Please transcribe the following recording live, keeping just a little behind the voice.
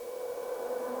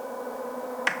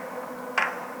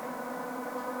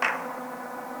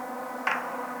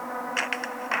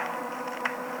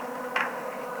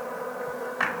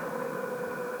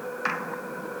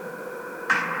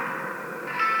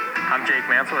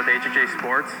Mansell with HHA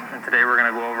Sports, and today we're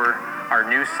going to go over our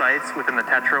new sights within the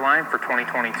Tetra line for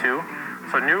 2022.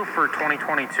 So new for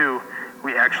 2022,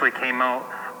 we actually came out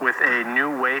with a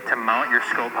new way to mount your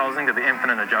scope housing to the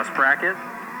infinite adjust bracket.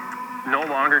 No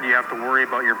longer do you have to worry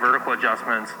about your vertical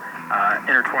adjustments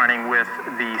intertwining with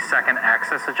the second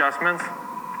axis adjustments.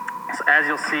 So as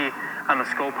you'll see on the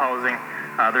scope housing,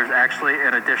 there's actually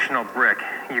an additional brick.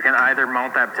 You can either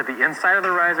mount that to the inside of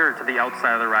the riser or to the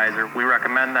outside of the riser. We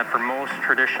recommend that for most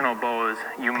traditional bows,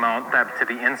 you mount that to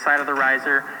the inside of the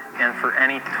riser, and for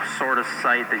any sort of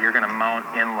sight that you're going to mount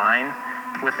in line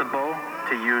with the bow,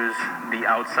 to use the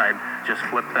outside, just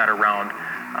flip that around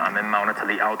and mount it to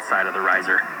the outside of the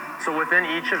riser. So within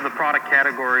each of the product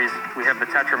categories, we have the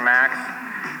Tetra Max,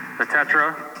 the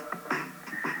Tetra,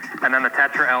 and then the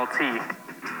Tetra LT.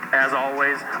 As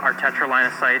always, our Tetra line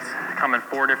of sights come in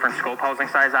 4 different scope housing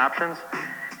size options: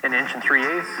 1 inch and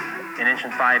 3/8, 1 inch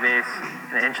and 5/8,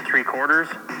 and 1 inch and 3/4,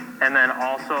 and then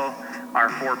also our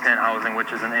 4-pin housing,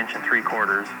 which is 1 inch and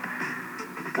 3/4.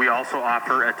 We also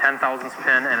offer a 10 thousandths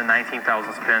pin and a 19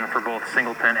 thousandths pin for both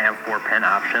single pin and 4-pin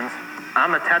options.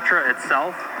 On the Tetra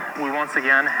itself, we once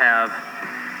again have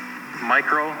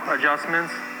micro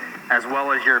adjustments as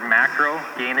well as your macro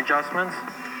gain adjustments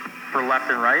for left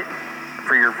and right.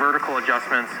 For your vertical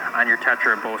adjustments on your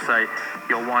Tetra bow sight,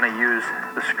 you'll want to use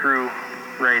the screw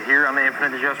right here on the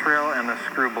infinite adjust rail and the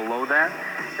screw below that.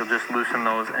 You'll just loosen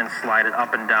those and slide it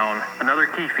up and down. Another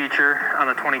key feature on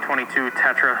the 2022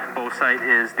 Tetra bow sight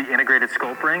is the integrated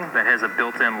scope ring that has a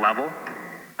built-in level.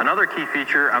 Another key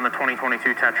feature on the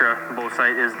 2022 Tetra bow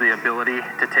sight is the ability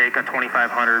to take a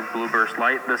 2500 Blue Burst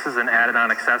light. This is an added-on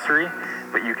accessory,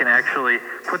 but you can actually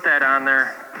put that on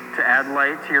there to add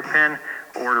light to your pin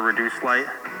or to reduce light.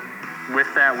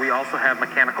 With that, we also have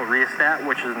mechanical rheostat,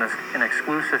 which is an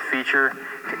exclusive feature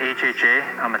to HHA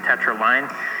on the Tetra line.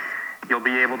 You'll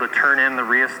be able to turn in the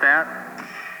rheostat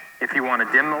if you want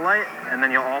to dim the light, and then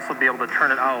you'll also be able to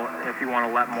turn it out if you want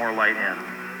to let more light in.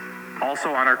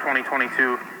 Also on our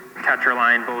 2022 Tetra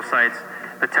line bow sights,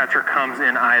 the Tetra comes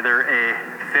in either a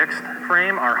fixed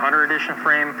frame, our Hunter Edition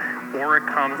frame, or it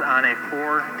comes on a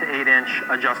 4 to 8 inch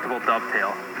adjustable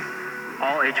dovetail.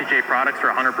 All HHA products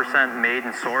are 100% made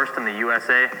and sourced in the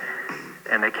USA,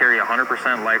 and they carry a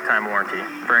 100% lifetime warranty.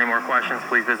 For any more questions,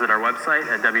 please visit our website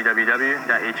at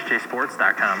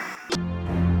www.hhsports.com.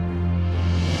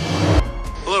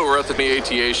 Hello, we're at the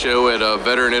ATA show at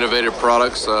Veteran Innovative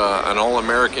Products, an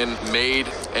all-American made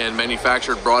and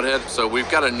manufactured broadhead. So we've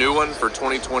got a new one for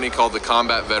 2020 called the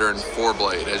Combat Veteran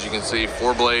 4-blade. As you can see,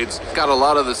 4 blades. Got a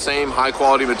lot of the same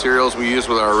high-quality materials we use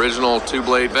with our original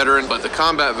 2-blade Veteran, but the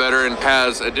Combat Veteran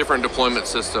has a different deployment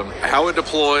system. How it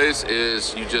deploys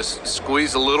is you just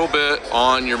squeeze a little bit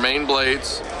on your main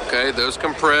blades, okay? Those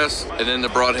compress, and then the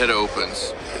broadhead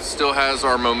opens. It still has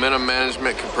our momentum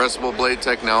management compressible blade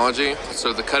technology.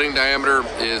 So the cutting diameter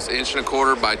is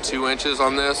 1.25 by 2 inches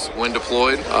on this when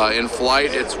deployed. In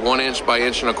flight, it's 1 inch by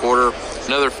 1.25 inches.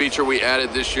 Another feature we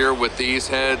added this year with these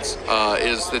heads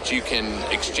is that you can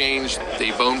exchange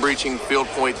the bone breaching field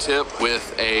point tip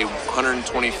with a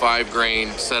 125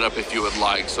 grain setup if you would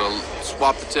like. So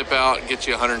swap the tip out, get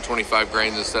you 125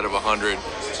 grains instead of 100,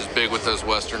 which is big with those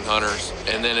Western hunters.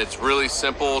 And then it's really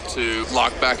simple to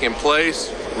lock back in place,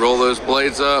 roll those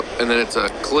blades up, and then it's a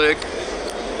click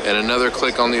and another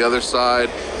click on the other side.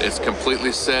 It's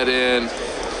completely set in,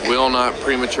 will not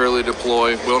prematurely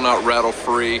deploy, will not rattle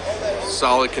free,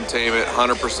 solid containment,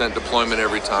 100% deployment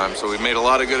every time. So we made a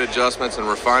lot of good adjustments and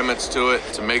refinements to it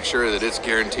to make sure that it's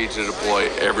guaranteed to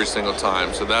deploy every single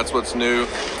time. So that's what's new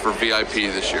for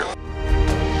VIP this year.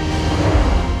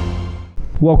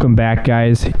 Welcome back,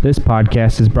 guys. This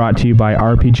podcast is brought to you by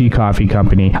RPG Coffee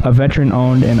Company, a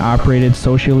veteran-owned and operated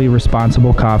socially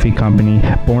responsible coffee company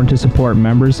born to support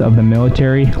members of the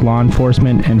military, law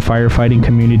enforcement, and firefighting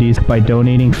communities by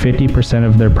donating 50%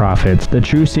 of their profits. The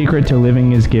true secret to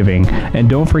living is giving. And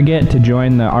don't forget to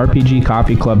join the RPG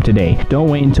Coffee Club today.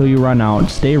 Don't wait until you run out.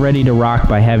 Stay ready to rock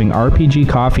by having RPG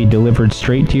coffee delivered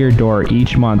straight to your door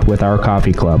each month with our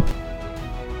coffee club.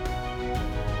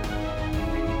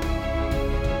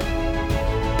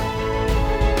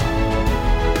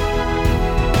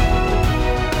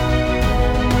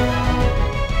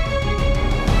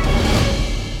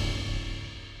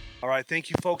 Thank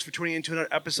you, folks, for tuning into another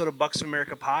episode of Bucks of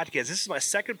America podcast. This is my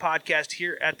second podcast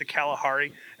here at the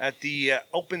Kalahari at the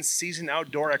Open Season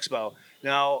Outdoor Expo.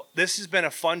 Now, this has been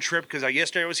a fun trip because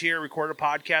yesterday I was here, recorded a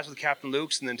podcast with Captain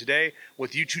Lukes, and then today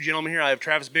with you two gentlemen here, I have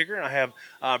Travis Bigger and I have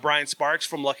Brian Sparks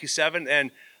from Lucky 7.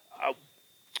 And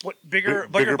what Bigger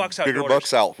Bucks Outdoors?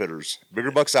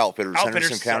 Bigger Bucks Outfitters.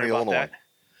 Henderson County, Illinois.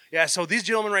 Yeah, so these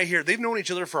gentlemen right here, they've known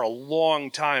each other for a long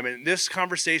time, and this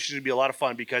conversation is going to be a lot of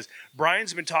fun because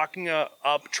Brian's been talking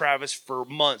up Travis for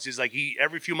months. He's like,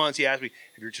 every few months he asks me,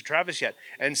 have you reached Travis yet?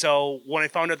 And so when I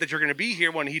found out that you're going to be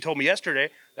here, when he told me yesterday,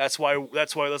 that's why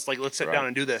let's sit down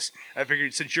and do this. I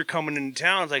figured since you're coming into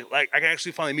town, it's like I can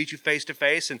actually finally meet you face to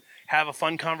face and have a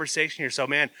fun conversation here. So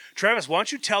man, Travis, why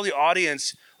don't you tell the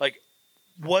audience, like,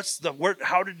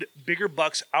 how did Bigger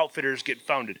Bucks Outfitters get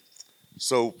founded?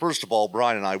 So first of all,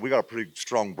 Brian and we got a pretty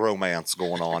strong bromance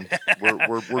going on.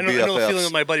 We're BFFs. I know the feeling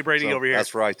of my buddy Brady over here.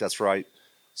 That's right.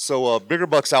 So Bigger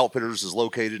Bucks Outfitters is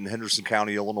located in Henderson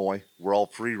County, Illinois. We're all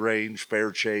free range,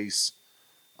 fair chase.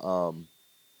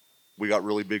 We got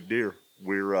really big deer.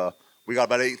 We got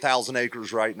about 8,000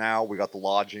 acres right now. We got the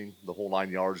lodging, the whole 9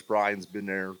 yards. Brian's been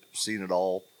there, seen it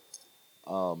all.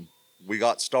 We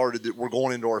got started. We're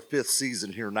going into our 5th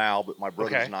season here now, but my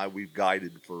brothers and I, we've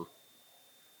guided for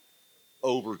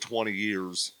over 20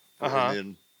 years. And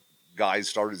then guys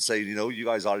started saying, you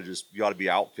guys ought to be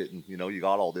outfitting, you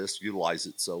got all this, utilize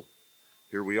it. So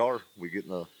here we are. We're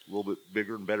getting a little bit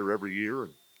bigger and better every year.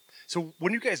 So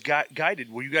when you guys got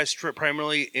guided, were you guys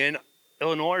primarily in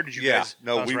Illinois, or did you guys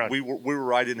bounce around? we were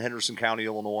right in Henderson County,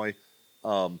 Illinois.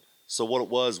 So what it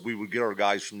was, we would get our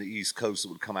guys from the East Coast that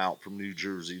would come out from New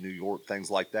Jersey, New York, things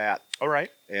like that. All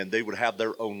right. And they would have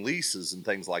their own leases and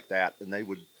things like that. And they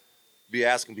would be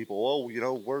asking people,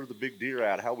 where are the big deer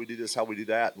at? How we do this, how we do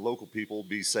that. And local people would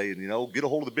be saying, get a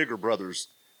hold of the Bigger brothers.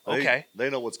 They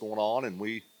know what's going on. And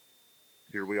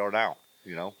here we are now,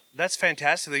 That's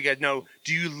fantastic. You guys know,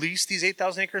 do you lease these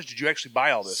 8,000 acres? Did you actually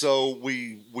buy all this? So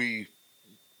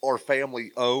our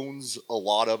family owns a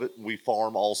lot of it. We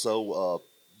farm also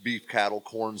beef cattle,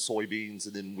 corn, soybeans,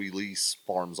 and then we lease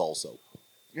farms also.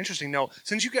 Interesting. Now,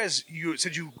 since you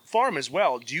said you farm as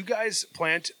well, do you guys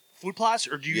plant food plots,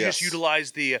 or do you just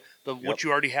utilize the what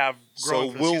you already have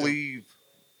growing? So we'll leave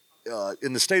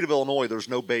in the state of Illinois. There's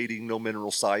no baiting, no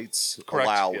mineral sites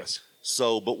allowed. Yes.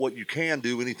 So, but what you can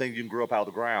do, anything you can grow up out of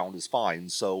the ground is fine.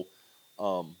 So,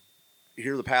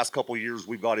 here the past couple of years,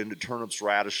 we've got into turnips,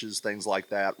 radishes, things like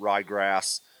that,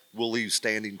 ryegrass. We'll leave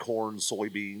standing corn,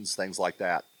 soybeans, things like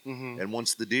that. Mm-hmm. And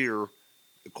once the deer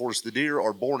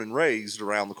are born and raised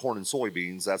around the corn and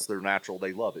soybeans. That's their natural.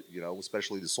 They love it,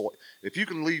 especially the soy. If you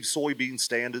can leave soybeans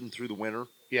standing through the winter,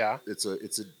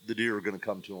 the deer are going to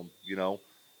come to them,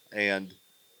 And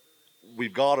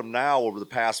we've got them now over the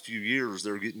past few years.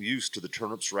 They're getting used to the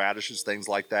turnips, radishes, things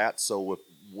like that. So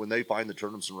when they find the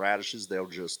turnips and radishes,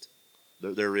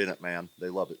 they're in it, man. They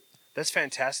love it. That's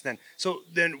fantastic.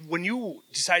 Then when you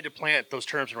decided to plant those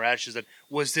turnips and radishes,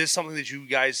 was this something that you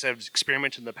guys have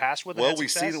experimented in the past with? Well, we've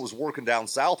seen it was working down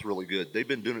south really good. They've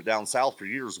been doing it down south for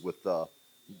years with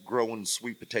growing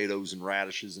sweet potatoes and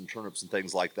radishes and turnips and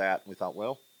things like that. And we thought,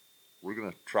 well, we're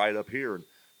going to try it up here. And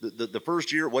the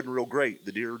first year it wasn't real great.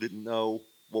 The deer didn't know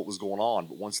what was going on.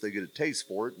 But once they get a taste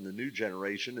for it, and the new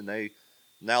generation, and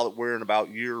now that we're in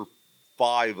about year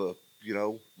 5 of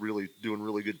really doing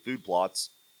really good food plots,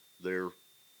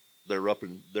 they're up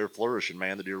and they're flourishing,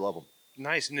 man. The deer love them.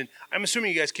 Nice. And then I'm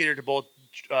assuming you guys cater to both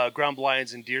ground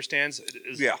blinds and deer stands.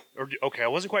 Yeah. Okay. I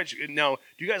wasn't quite sure. Now,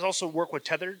 do you guys also work with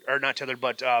not tethered,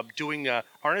 but doing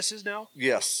harnesses now?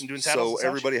 Yes. And doing saddles. So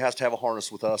everybody has to have a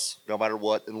harness with us, no matter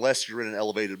what, unless you're in an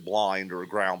elevated blind or a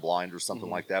ground blind or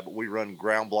something like that. But we run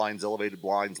ground blinds, elevated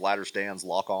blinds, ladder stands,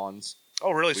 lock-ons.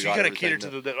 Oh, really? So you kind of cater to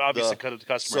the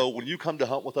customer. So when you come to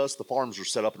hunt with us, the farms are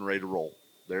set up and ready to roll.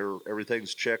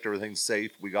 Everything's checked, everything's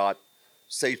safe. We got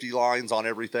safety lines on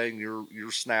everything.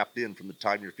 You're snapped in from the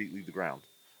time your feet leave the ground.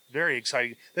 Very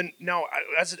exciting. Then now,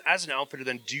 as an outfitter,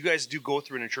 then do you guys go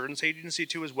through an insurance agency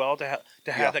too as well to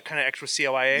have that kind of extra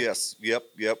CLIA? Yes. Yep.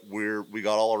 We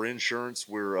got all our insurance.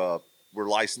 We're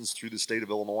licensed through the state of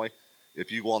Illinois.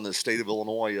 If you go on the state of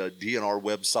Illinois DNR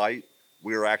website,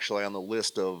 we are actually on the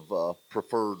list of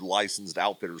preferred licensed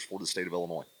outfitters for the state of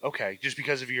Illinois. Okay, just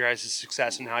because of your guys'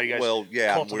 success and how you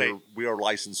guys cultivate. We are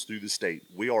licensed through the state.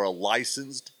 We are a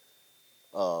licensed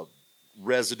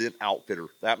resident outfitter.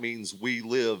 That means we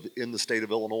live in the state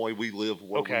of Illinois. We live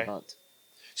where we hunt.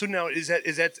 So now, is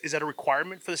that a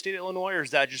requirement for the state of Illinois, or is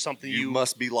that just something you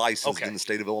must be licensed in the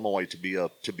state of Illinois to be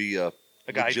a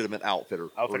legitimate outfitter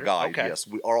or guide? Okay. Yes,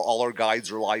 all our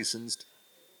guides are licensed.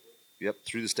 Yep,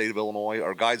 through the state of Illinois.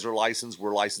 Our guides are licensed.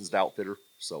 We're a licensed outfitter.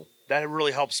 So that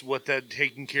really helps with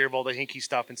taking care of all the hinky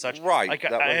stuff and such. Right. Like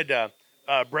I had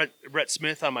Brett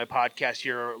Smith on my podcast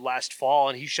here last fall,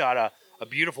 and he shot a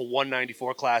beautiful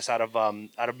 194 class out of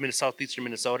southeastern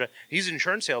Minnesota. He's an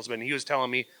insurance salesman. He was telling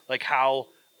me like how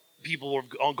people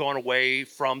were going away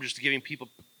from just giving people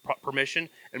permission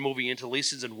and moving into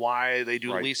leases, and why they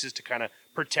do leases to kind of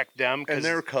protect them. And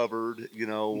they're covered, you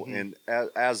know. And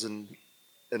as an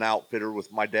outfitter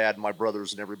with my dad and my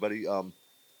brothers and everybody,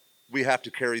 we have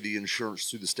to carry the insurance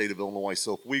through the state of Illinois.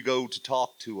 So if we go to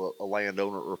talk to a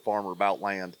landowner or a farmer about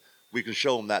land, we can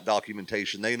show them that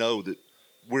documentation. They know that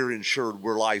we're insured,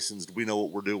 we're licensed, we know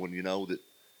what we're doing, you know, that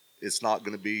it's not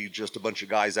going to be just a bunch of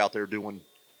guys out there doing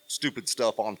stupid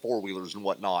stuff on four-wheelers and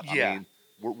whatnot. Yeah. I mean,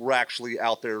 we're actually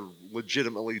out there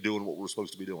legitimately doing what we're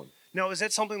supposed to be doing. Now, is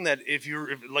that something that if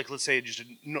like, let's say just a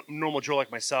normal Joe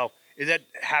like myself, is that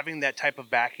having that type of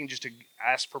backing just to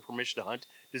ask for permission to hunt,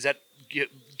 does that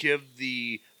give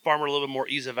the farmer a little bit more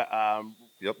ease of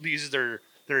eases their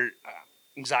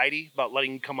anxiety about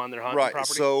letting you come on their hunting Right.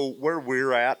 property? So where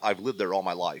we're at, I've lived there all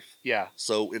my life. Yeah.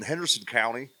 So in Henderson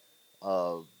County,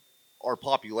 our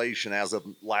population as of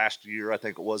last year, I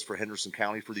think it was for Henderson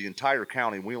County, for the entire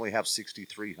county, we only have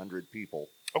 6,300 people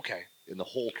Okay. in the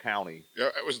whole county. Yeah,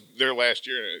 I was there last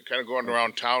year. Kind of going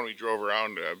around town. We drove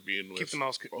around, being with. Keep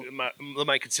the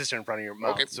mic consistent in front of your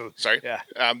mouth. Okay. So Sorry. Yeah.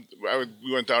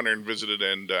 We went down there and visited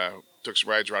and took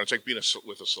some rides around. It's like being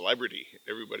with a celebrity.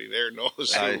 Everybody there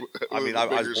knows. I mean, I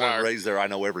was biggers born are. and raised there. I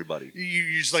know everybody.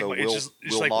 You just like So it's just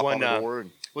we'll like knock when on the door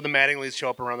and when the Mattingleys show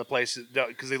up around the place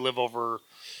because they live over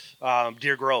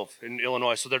Deer Grove in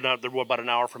Illinois, so they're about an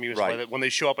hour from you. So Right. when they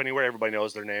show up anywhere, everybody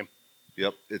knows their name.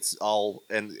 Yep, it's all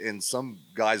and some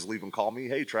guys will even call me,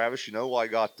 "Hey, Travis, you know, I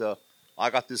got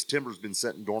this timber's been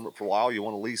sitting dormant for a while. You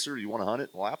want to lease her? You want to hunt it?"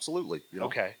 Well, absolutely. You know?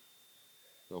 Okay.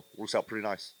 So works out pretty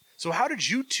nice. So how did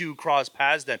you two cross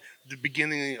paths then? The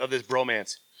beginning of this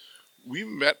bromance. We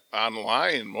met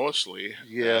online mostly.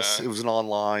 Yes, it was an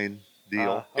online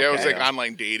deal. Yeah, it was Okay. like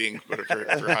online dating, but for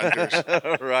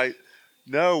hunters. Right.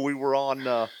 No, we were on.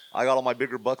 I got all my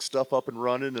bigger buck stuff up and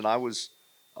running, and I was.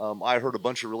 I heard a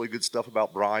bunch of really good stuff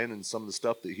about Brian and some of the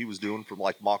stuff that he was doing from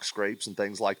like mock scrapes and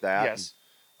things like that. Yes.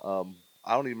 And,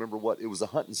 I don't even remember what it was, a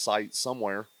hunting site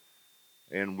somewhere,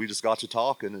 and we just got to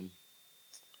talking, and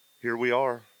here we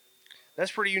are.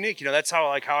 That's pretty unique. You know, that's how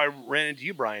I ran into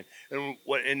you, Brian,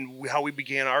 and how we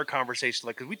began our conversation.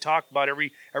 Like, because we talk about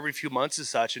every few months and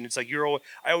such, and it's like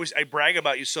I brag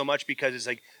about you so much because it's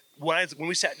like when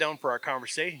we sat down for our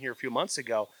conversation here a few months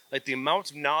ago, like the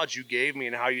amount of knowledge you gave me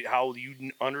and how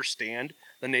you understand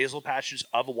the nasal patches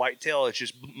of a whitetail, it's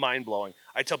just mind blowing.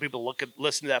 I tell people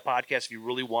listen to that podcast if you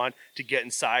really want to get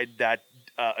inside that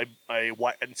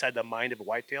inside the mind of a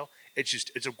whitetail.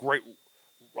 It's a great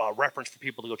reference for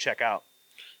people to go check out.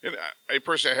 And I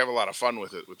personally have a lot of fun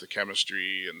with it, with the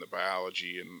chemistry and the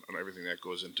biology and everything that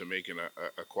goes into making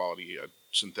a quality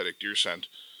synthetic deer scent.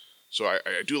 So I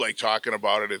do like talking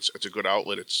about it. It's a good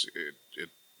outlet.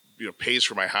 It pays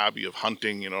for my hobby of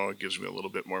hunting. It gives me a little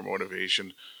bit more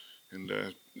motivation. And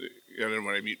then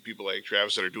when I meet people like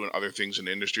Travis that are doing other things in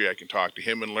the industry, I can talk to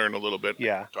him and learn a little bit.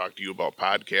 Yeah. Talk to you about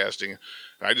podcasting.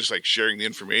 I just like sharing the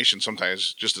information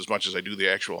sometimes just as much as I do the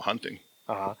actual hunting.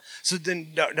 So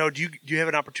then, no, do you have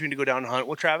an opportunity to go down and hunt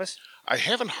with Travis? I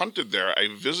haven't hunted there. I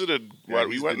visited. Yeah,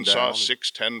 We he's went been and saw down.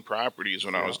 6-10 properties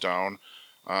when I was down,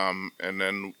 and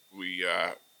then we ate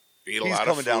a He's lot coming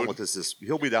of food. down with us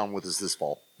he'll be down with us this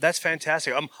fall. That's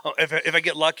fantastic. If I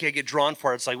get lucky, I get drawn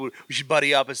for it. It's like we should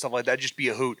buddy up and stuff like that. Just be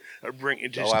a hoot.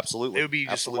 Absolutely. It would be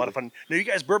just a lot of fun. Now, you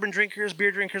guys, bourbon drinkers,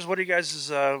 beer drinkers. What are you guys'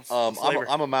 flavor?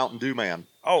 I'm a Mountain Dew man.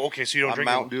 Oh, okay. So you don't I'm drink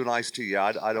Mountain Dew and iced tea.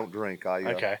 I don't drink.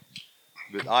 Okay.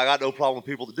 But I got no problem with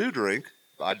people that do drink.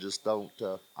 I just don't.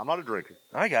 I'm not a drinker.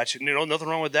 I got you. Nothing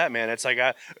wrong with that, man. It's like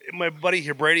my buddy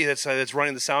here, Brady, that's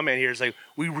running the Sound Man here. Is like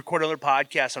we record another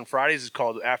podcast on Fridays. It's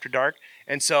called After Dark,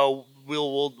 and so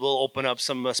we'll open up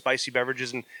some spicy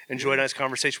beverages and enjoy a nice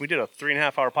conversation. We did a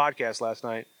 3.5 hour podcast last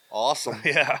night. Awesome.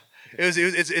 Yeah,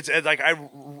 it's like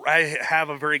I have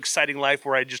a very exciting life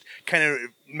where I just kind of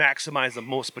maximize the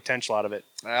most potential out of it.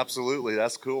 Absolutely.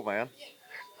 That's cool, man.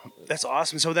 That's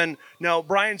awesome. So then now,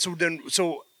 Brian.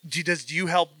 Do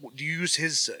you use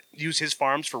his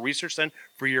farms for research then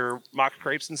for your mock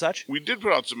scrapes and such? We did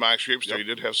put out some mock scrapes there. We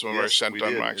did have some of our Yes, scent we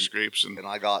on did. mock scrapes, and And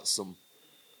I got some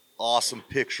awesome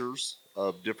pictures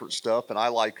of different stuff. And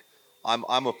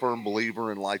I'm a firm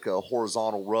believer in like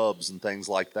horizontal rubs and things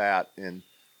like that. And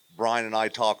Brian and I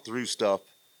talked through stuff.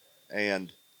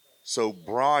 And so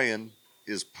Brian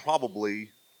is probably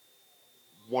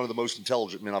one of the most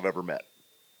intelligent men I've ever met.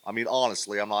 I mean,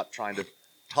 honestly, I'm not trying to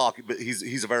talk, but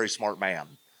he's a very smart man.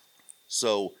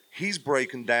 So he's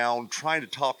breaking down, trying to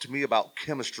talk to me about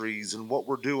chemistries and what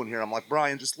we're doing here. I'm like,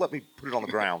 Brian, just let me put it on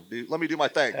the ground, dude. Let me do my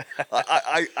thing.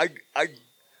 I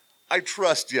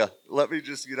trust you. Let me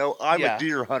just, I'm Yeah. a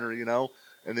deer hunter,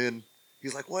 And then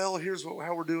he's like, well, here's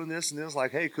how we're doing this, and then it's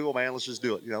like, hey, cool, man, let's just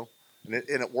do it,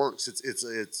 And it works.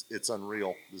 It's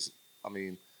unreal.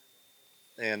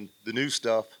 And the new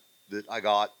stuff that I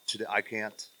got today, I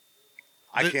can't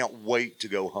wait to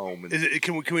go home. And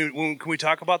Can we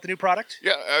talk about the new product?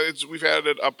 Yeah, we've had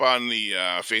it up on the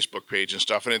Facebook page and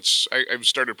stuff, and I've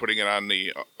started putting it on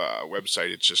the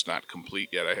website. It's just not complete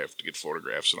yet. I have to get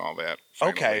photographs and all that.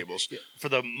 Final labels. For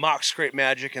the mock scrape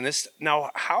magic and this.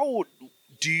 Now, how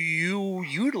do you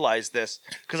utilize this?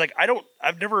 Because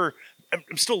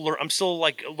I'm still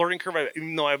like a learning curve,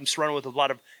 even though I'm surrounded with a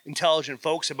lot of intelligent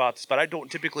folks about this, but I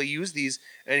don't typically use these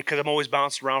because I'm always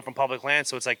bounced around from public land.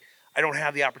 So it's like, I don't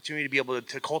have the opportunity to be able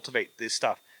to cultivate this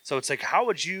stuff. So it's like, how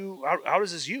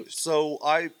does this use? So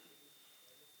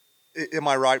am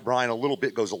I right, Brian? A little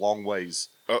bit goes a long ways.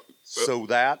 So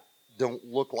that don't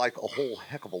look like a whole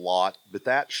heck of a lot, but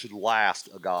that should last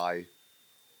a guy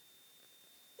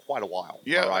quite a while.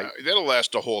 Yeah, right? That'll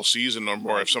last a whole season or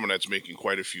more if someone that's making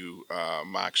quite a few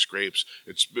mock scrapes.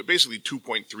 It's basically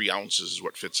 2.3 ounces is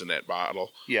what fits in that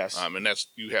bottle. Yes. And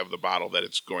you have the bottle that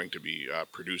it's going to be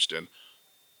produced in.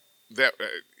 That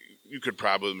you could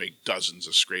probably make dozens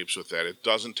of scrapes with that. It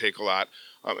doesn't take a lot.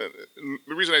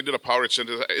 The reason I did a powdered scent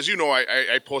is, as you know,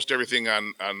 I post everything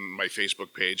on my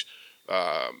Facebook page.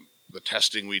 The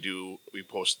testing we do, we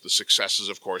post the successes,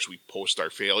 of course. We post our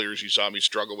failures. You saw me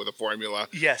struggle with a formula.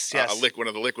 Yes. One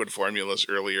of the liquid formulas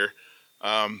earlier.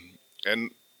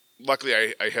 And luckily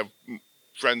I have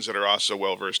friends that are also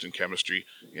well-versed in chemistry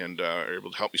and are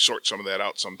able to help me sort some of that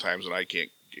out sometimes, and I can't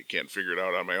figure it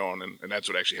out on my own. And that's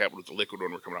what actually happened with the liquid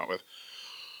one we're coming out with.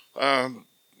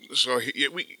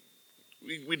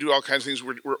 We do all kinds of things.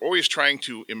 We're always trying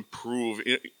to improve.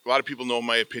 A lot of people know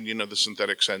my opinion of the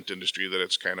synthetic scent industry, that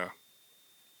it's kind of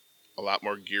a lot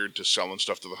more geared to selling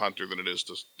stuff to the hunter than it is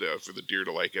for the deer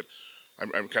to like it.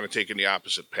 I'm kind of taking the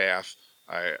opposite path.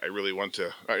 I really want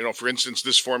to, for instance,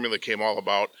 this formula came all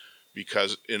about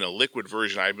because in a liquid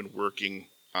version, I've been working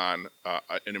on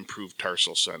an improved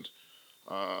tarsal scent.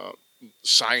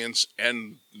 Science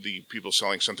and the people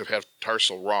selling scent have had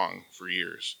tarsal wrong for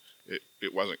years.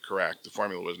 It wasn't correct. The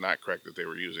formula was not correct that they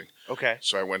were using. Okay.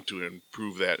 So I went to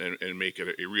improve that and make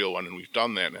it a real one, and we've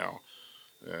done that now.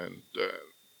 And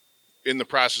in the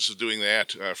process of doing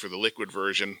that for the liquid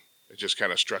version, it just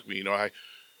kind of struck me.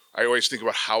 I always think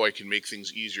about how I can make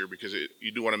things easier, because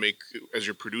you do want to make, as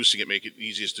you're producing it, make it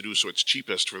easiest to do so it's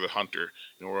cheapest for the hunter.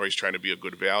 We're always trying to be a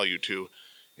good value too.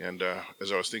 And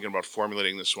as I was thinking about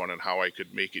formulating this one and how I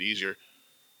could make it easier,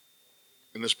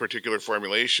 in this particular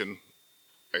formulation,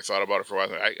 I thought about it for a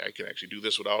while. I can actually do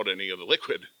this without any of the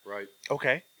liquid. Right.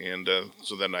 Okay. And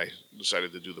so then I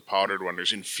decided to do the powdered one.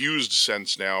 There's infused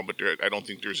scents now, but I don't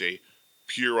think there's a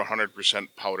pure 100%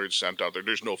 powdered scent out there.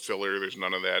 There's no filler. There's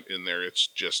none of that in there. It's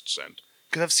just scent.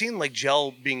 Because I've seen like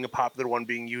gel being a popular one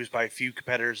being used by a few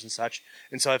competitors and such.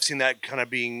 And so I've seen that kind of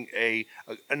being a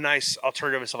nice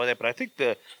alternative and stuff like that. But I think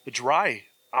the dry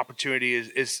opportunity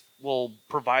will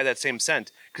provide that same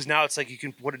scent. Because now it's like you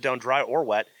can put it down dry or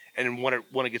wet. And when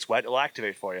it gets wet, it'll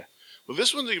activate for you. Well,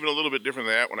 this one's even a little bit different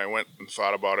than that. When I went and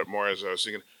thought about it more, as I was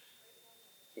thinking,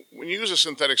 when you use a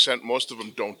synthetic scent, most of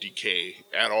them don't decay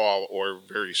at all or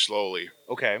very slowly.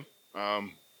 Okay.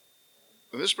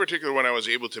 This particular one, I was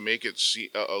able to make it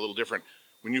a little different.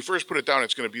 When you first put it down,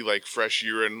 it's going to be like fresh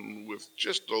urine with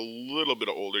just a little bit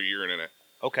of older urine in it.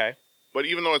 Okay. But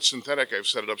even though it's synthetic, I've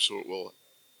set it up so it will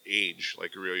age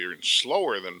like a real urine,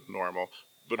 slower than normal.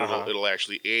 But it'll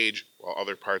actually age while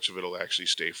other parts of it will actually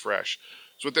stay fresh.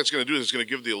 So what that's going to do is it's going to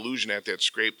give the illusion at that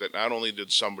scrape that not only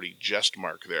did somebody just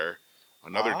mark there,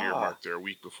 another deer marked there a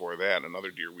week before that, and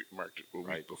another deer marked a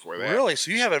week before that. Really?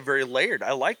 So you have it very layered.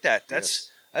 I like that. That's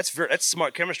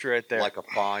smart chemistry right there. Like a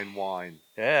fine wine.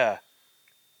 Yeah.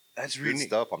 That's Good really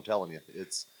stuff, I'm telling you.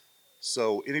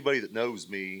 So anybody that knows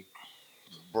me,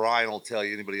 Brian will tell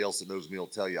you, anybody else that knows me will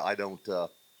tell you,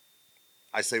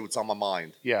 I say what's on my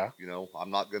mind. Yeah.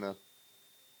 I'm not going to.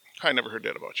 I never heard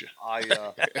that about you.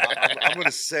 I'm going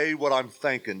to say what I'm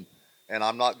thinking, and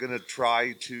I'm not going to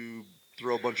try to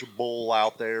throw a bunch of bull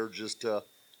out there just to,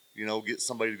 get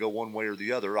somebody to go one way or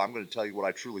the other. I'm going to tell you what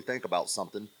I truly think about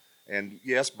something. And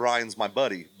yes, Brian's my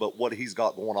buddy, but what he's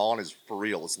got going on is for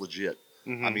real. It's legit.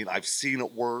 Mm-hmm. I mean, I've seen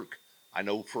it work. I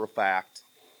know for a fact.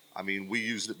 I mean, we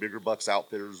used it at Bigger Bucks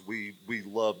Outfitters. We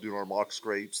love doing our mock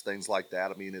scrapes, things like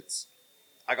that. I mean,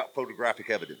 I got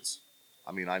photographic evidence.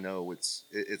 I mean, I know it's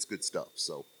good stuff,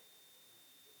 so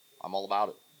I'm all about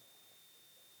it.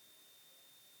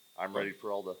 I'm ready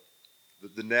for all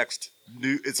the next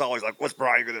new. It's always like, what's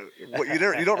Brian gonna?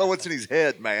 You don't know what's in his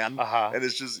head, man. And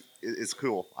it's just it's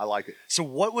cool. I like it. So,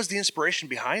 what was the inspiration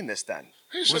behind this then?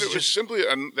 I said it was simply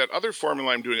that other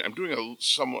formula I'm doing. I'm doing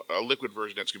a liquid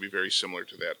version that's going to be very similar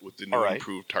to that with the new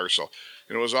improved tarsal.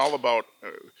 And it was all about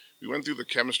we went through the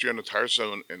chemistry on the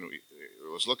tarsal, and we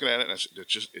was looking at it, and I said,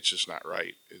 it's just not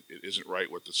right. It isn't right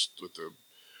with the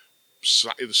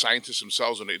scientists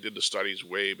themselves, when they did the studies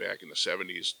way back in the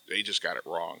 70s, they just got it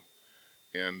wrong.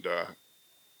 And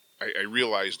I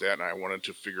realized that, and I wanted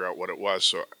to figure out what it was.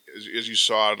 So as you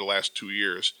saw the last 2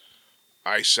 years,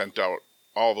 I sent out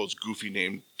all those goofy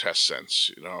named test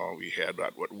scents. We had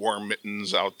what Warm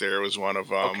Mittens out there was one of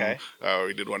them. Okay.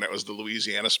 We did one that was the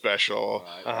Louisiana special.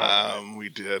 Right. We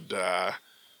did. I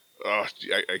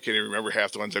can't even remember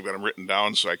half the ones. I've got them written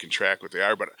down so I can track what they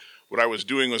are. But what I was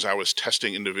doing was I was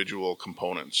testing individual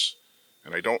components,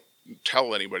 and I don't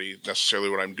tell anybody necessarily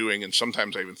what I'm doing. And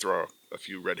sometimes I even throw a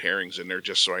few red herrings in there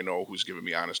just so I know who's giving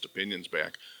me honest opinions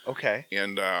back. Okay.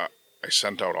 And I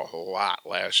sent out a lot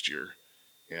last year,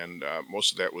 and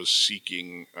most of that was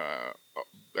seeking.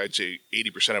 I'd say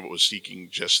 80% of it was seeking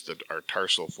just our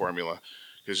tarsal formula,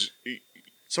 because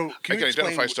So I can can you explain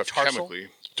identify stuff tarsal? chemically.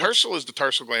 Tarsal is the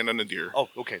tarsal gland on the deer. Oh,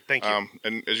 okay. Thank you.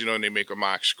 And as you know, when they make a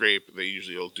mock scrape, they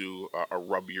usually will do a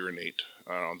rub urinate.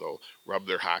 They'll rub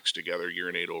their hocks together,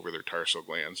 urinate over their tarsal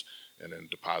glands, and then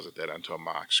deposit that onto a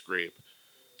mock scrape.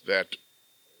 That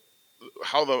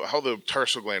how the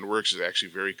tarsal gland works is actually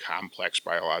a very complex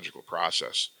biological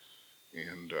process,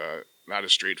 and not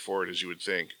as straightforward as you would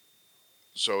think.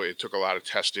 So it took a lot of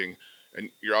testing. And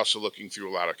you're also looking through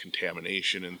a lot of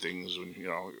contamination and things when,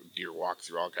 deer walk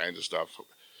through all kinds of stuff.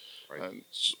 Right. And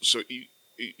so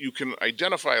you can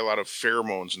identify a lot of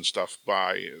pheromones and stuff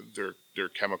by their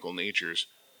chemical natures,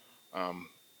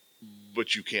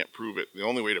 but you can't prove it. The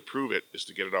only way to prove it is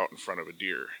to get it out in front of a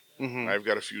deer. Mm-hmm. I've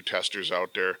got a few testers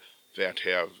out there that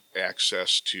have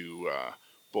access to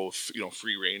both,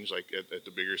 free range, like at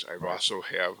the biggers. I also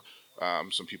have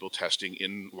some people testing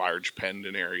in large penned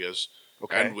areas.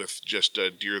 Okay. And with just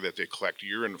a deer that they collect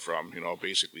urine from,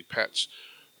 basically pets.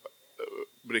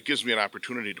 But it gives me an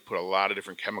opportunity to put a lot of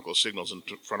different chemical signals in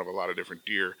front of a lot of different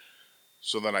deer,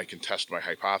 so then I can test my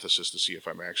hypothesis to see if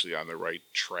I'm actually on the right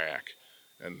track.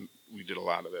 And we did a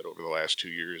lot of that over the last 2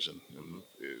 years, and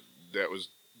that was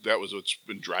what's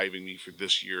been driving me for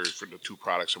this year for the 2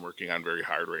 products I'm working on very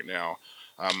hard right now.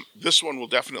 This one will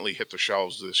definitely hit the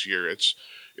shelves this year. It's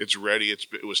ready.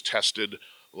 It was tested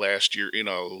last year in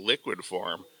a liquid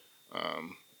form,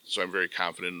 so I'm very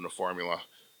confident in the formula,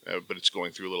 but it's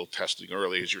going through a little testing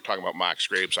early. As you're talking about mock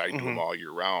scrapes, I do them all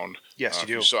year round. Yes, you If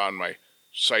do. you saw on my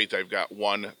site, I've got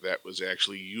one that was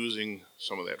actually using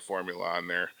some of that formula on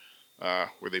there,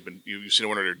 where you've seen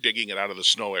when they're digging it out of the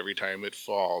snow every time it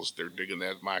falls. They're digging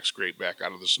that mock scrape back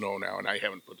out of the snow now, and I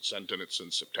haven't put scent in it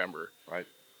since September. Right.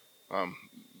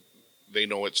 They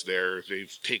know it's there.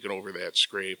 They've taken over that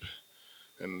scrape.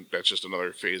 And that's just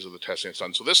another phase of the testing it's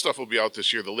done. So this stuff will be out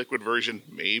this year. The liquid version,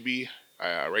 maybe.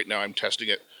 Right now I'm testing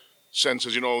it. Scents,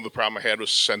 as you know, the problem I had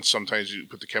was scents. Sometimes you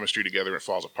put the chemistry together and it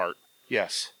falls apart.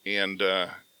 Yes. And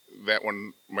that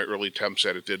one, my early attempts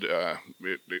at it did.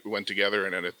 It went together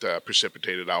and then it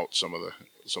precipitated out some of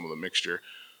the mixture.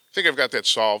 I think I've got that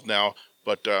solved now.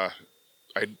 But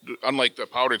unlike the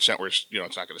powdered scent, where it's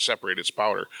not going to separate, its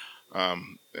powder,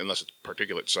 unless it's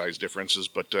particulate size differences.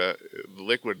 But the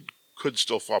liquid could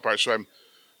still fall apart, so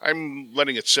I'm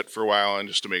letting it sit for a while, and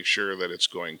just to make sure that it's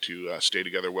going to stay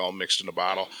together well mixed in a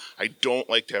bottle. I don't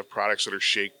like to have products that are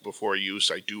shaked before use.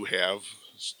 I do have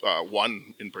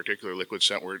one in particular, liquid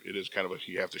scent, where it is kind of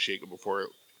you have to shake it before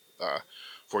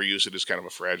use. It is kind of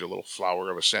a fragile little flower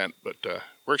of a scent, but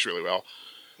works really well.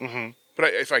 Mm-hmm.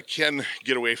 But if I can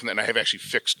get away from that, and I have actually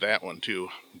fixed that one too,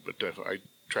 but I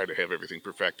try to have everything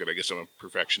perfected. I guess I'm a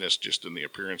perfectionist just in the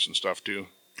appearance and stuff too.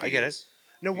 I get it.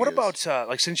 Now, what about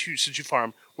since you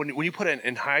farm, when you put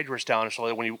anhydrous down or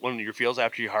something, when your fields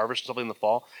after you harvest something in the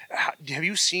fall, have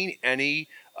you seen any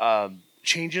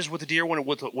changes with the deer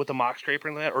with the mock scraper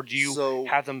and that, or do you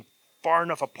have them far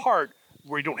enough apart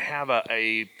where you don't have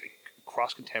a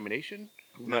cross contamination?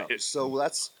 No.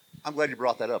 I'm glad you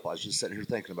brought that up. I was just sitting here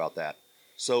thinking about that.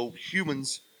 So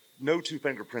humans, no 2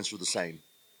 fingerprints are the same,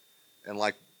 and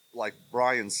like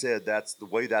Brian said, that's the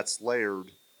way that's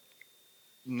layered.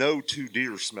 No 2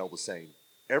 deer smell the same.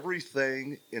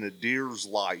 Everything in a deer's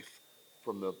life,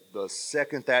 from the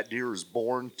second that deer is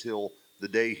born till the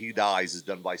day he dies, is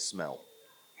done by smell.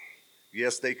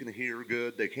 Yes, they can hear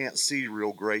good. They can't see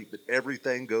real great, but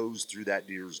everything goes through that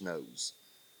deer's nose.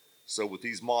 So with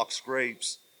these mock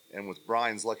scrapes and with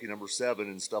Brian's Lucky Number 7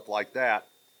 and stuff like that,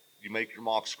 you make your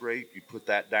mock scrape, you put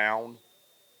that down,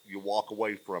 you walk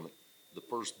away from it. The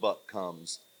first buck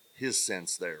comes, his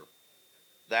scent's there.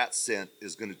 That scent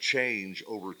is going to change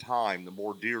over time. The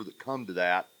more deer that come to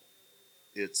that,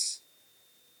 it's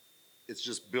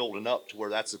just building up to where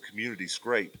that's a community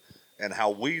scrape. And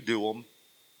how we do them,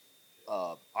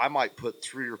 I might put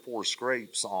 3 or 4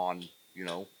 scrapes on,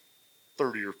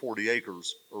 30 or 40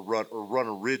 acres, or run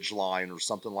a ridge line or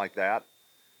something like that.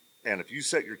 And if you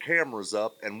set your cameras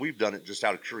up, and we've done it just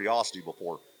out of curiosity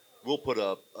before, we'll put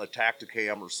a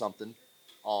Tacticam or something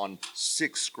on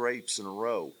 6 scrapes in a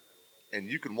row, and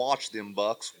you can watch them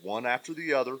bucks one after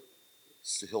the other.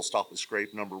 So he'll stop at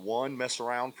scrape number 1, mess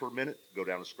around for a minute, go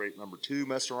down to scrape number 2,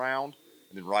 mess around,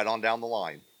 and then right on down the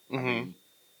line. I mean,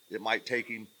 it might take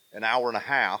him an hour and a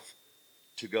half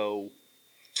to go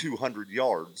 200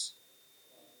 yards,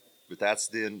 but that's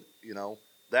then,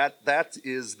 that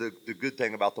is the good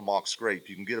thing about the mock scrape.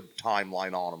 You can get a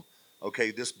timeline on them.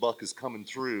 Okay, this buck is coming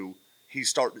through. He's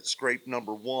starting at scrape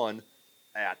number 1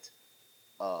 at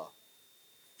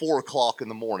 4 o'clock in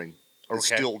the morning. It's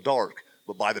still dark,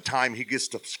 but by the time he gets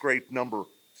to scrape number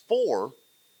 4,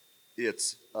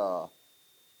 it's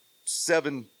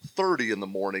 7:30 in the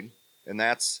morning, and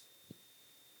that's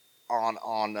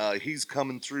on he's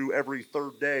coming through every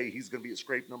third day. He's going to be at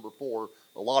scrape number 4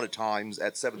 a lot of times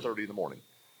at 7:30 in the morning.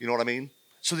 You know what I mean?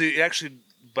 So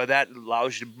but that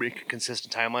allows you to make a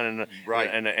consistent timeline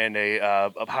and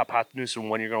a hypotenuse on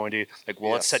when you're going to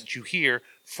let's set you here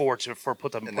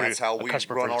and that's how we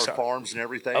run our farms and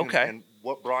everything. Okay. And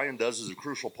what Brian does is a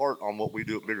crucial part on what we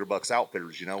do at Bigger Bucks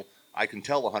Outfitters. I can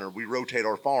tell a hunter, we rotate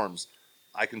our farms.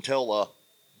 I can tell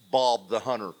Bob the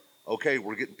hunter, okay,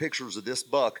 we're getting pictures of this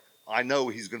buck. I know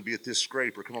he's going to be at this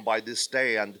scrape or coming by this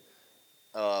stand.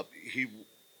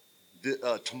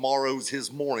 Tomorrow's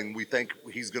his morning. We think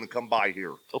he's going to come by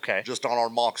here. Okay. Just on our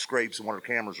mock scrapes and what our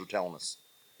cameras are telling us.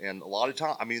 And a lot of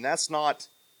time, that's not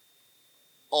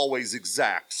always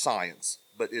exact science,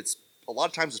 but a lot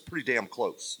of times it's pretty damn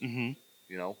close. Mm-hmm.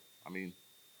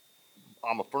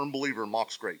 I'm a firm believer in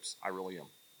mock scrapes. I really am.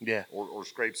 Yeah. Or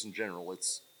scrapes in general.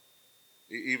 It's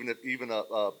even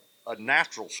a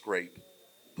natural scrape,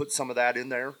 put some of that in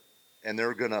there, and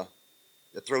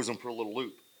it throws them for a little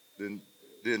loop.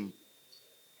 Then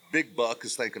Big Buck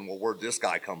is thinking, well, where'd this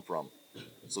guy come from?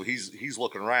 So he's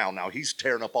looking around. Now he's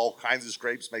tearing up all kinds of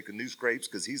scrapes, making new scrapes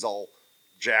because he's all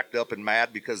jacked up and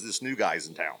mad because this new guy's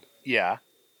in town. Yeah.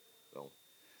 So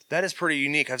that is pretty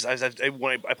unique. I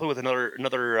played with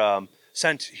another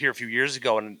scent here a few years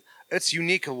ago, and it's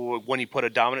unique when you put a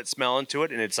dominant smell into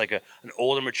it, and it's like an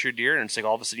older, mature deer, and it's like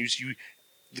all of a sudden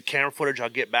the camera footage I'll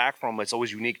get back from it's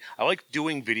always unique. I like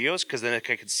doing videos because then I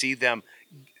can see them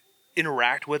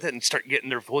interact with it and start getting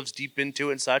their hooves deep into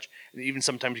it and such. And even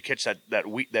sometimes you catch that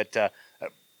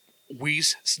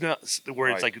wheeze smell where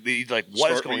it's like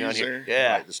what is going on here?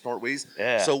 Yeah, right, the snort wheeze.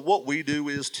 Yeah. So what we do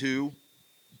is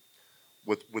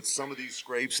with some of these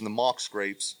scrapes and the mock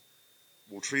scrapes,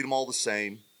 we'll treat them all the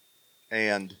same,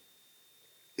 and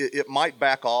it might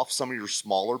back off some of your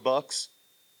smaller bucks,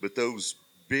 but those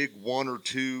big 1 or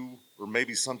 2 or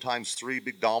maybe sometimes 3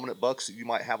 big dominant bucks that you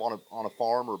might have on a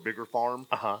farm or a bigger farm,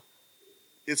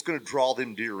 it's going to draw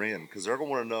them deer in because they're going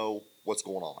to want to know what's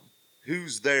going on,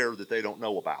 who's there that they don't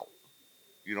know about.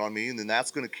 You know what I mean? And that's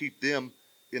going to keep them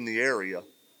in the area,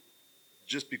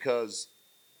 just because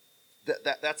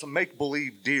that's a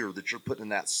make-believe deer that you're putting in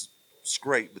that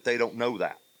scrape, but they don't know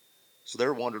that. So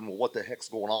they're wondering, well, what the heck's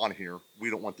going on here? We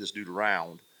don't want this dude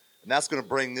around. And that's going to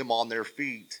bring them on their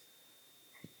feet.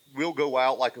 We'll go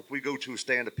out, like if we go to a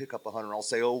stand to pick up a hunter, I'll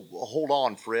say, oh, hold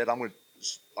on, Fred. I'm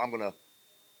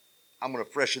gonna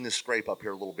freshen this scrape up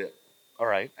here a little bit. All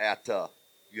right. At,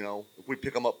 if we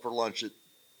pick them up for lunch at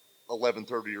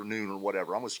 11:30 or noon or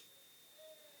whatever,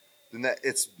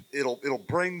 it'll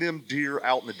bring them deer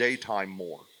out in the daytime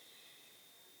more.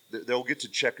 They'll get to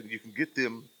check, and you can get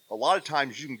them. A lot of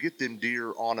times you can get them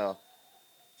deer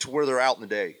to where they're out in the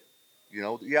day.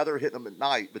 They're hitting them at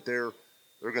night, but they're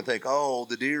going to think, oh,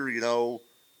 the deer,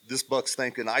 this buck's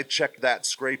thinking, I checked that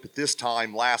scrape at this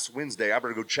time last Wednesday. I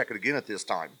better go check it again at this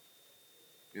time.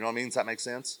 You know what I mean? Does that make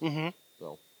sense? Mm-hmm.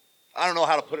 So I don't know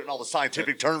how to put it in all the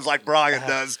scientific terms like Brian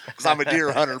does because I'm a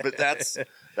deer hunter, but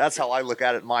that's how I look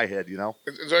at it in my head,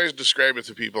 As I always describe it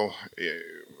to people,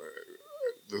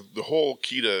 the whole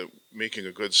key to making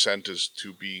a good scent is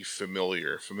to be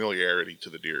familiarity to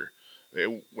the deer.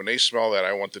 When they smell that,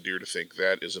 I want the deer to think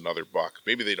that is another buck.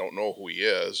 Maybe they don't know who he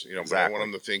is, Exactly. But I want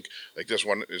them to think like this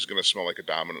one is going to smell like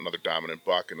another dominant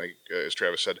buck. And as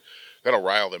Travis said, that'll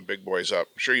rile them big boys up.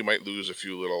 Sure, you might lose a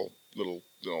few little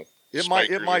it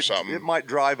might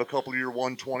drive a couple of your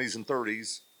 120s and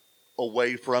 30s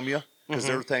away from you because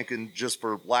they're thinking, just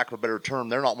for lack of a better term,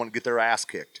 they're not wanting to get their ass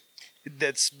kicked.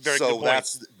 That's very good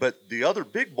point. But the other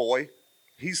big boy,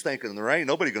 he's thinking, there ain't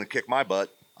nobody going to kick my butt.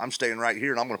 I'm staying right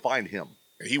here, and I'm going to find him.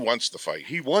 He wants to fight.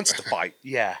 He wants to fight.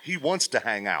 Yeah. He wants to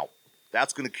hang out.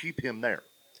 That's going to keep him there.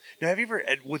 Now, have you ever,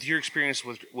 with your experience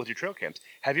with your trail cams,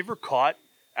 have you ever caught,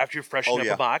 after you're freshening up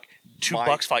yeah. a mock, two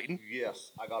bucks fighting?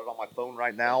 Yes, I got it on my phone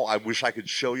right now. I wish I could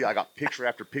show you. I got picture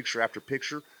after picture after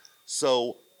picture.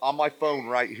 So on my phone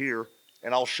right here,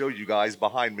 and I'll show you guys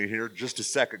behind me here just a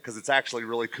second because it's actually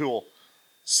really cool.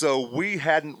 So we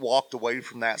hadn't walked away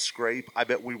from that scrape. I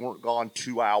bet we weren't gone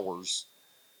 2 hours.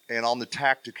 And on the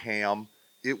Tacticam,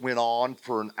 it went on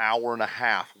for an hour and a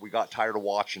half. We got tired of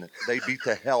watching it. They beat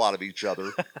the hell out of each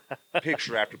other,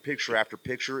 picture after picture after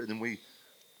picture. And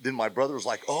then my brother was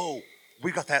like, "Oh,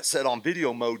 we got that set on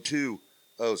video mode too."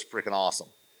 Oh, it was freaking awesome.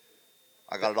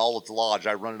 I got it all at the lodge.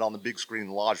 I run it on the big screen in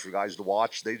the lodge for you guys to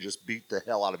watch. They just beat the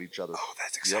hell out of each other. Oh,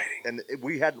 that's exciting. And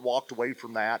we hadn't walked away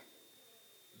from that.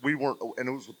 We weren't, and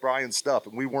it was with Brian's stuff,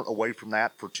 and we weren't away from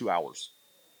that for 2 hours.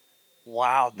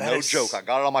 Wow, No joke. I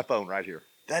got it on my phone right here.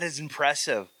 That is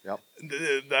impressive. Yep.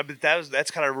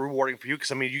 That's kind of rewarding for you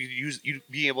because I mean you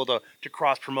being able to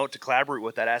cross promote, to collaborate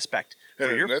with that aspect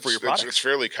for your product. It's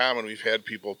fairly common. We've had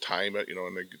people time it,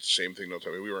 and they get the same thing. They'll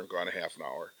tell me we weren't gone a half an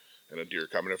hour, and a deer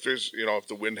coming. If there's, if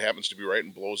the wind happens to be right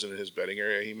and blows into his bedding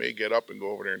area, he may get up and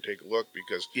go over there and take a look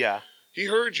because he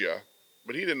heard you,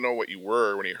 but he didn't know what you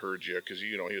were when he heard you because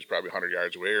he was probably 100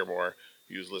 yards away or more.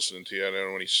 He was listening to you, and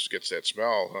then when he gets that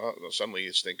smell, suddenly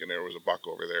he's thinking there was a buck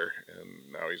over there, and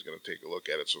now he's going to take a look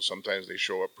at it. So sometimes they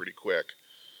show up pretty quick.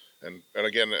 And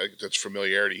again, that's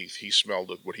familiarity. He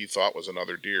smelled what he thought was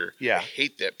another deer. Yeah. I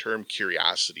hate that term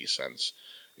curiosity sense.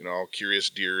 Curious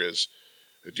deer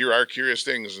deer are curious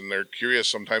things, and they're curious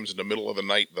sometimes in the middle of the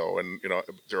night, though. And,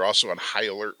 they're also on high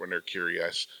alert when they're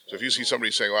curious. So if you see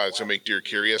somebody saying, "Wow, it's going to make deer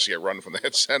curious," you run from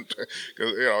that scent.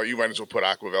 Because, you might as well put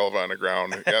Aquavelva on the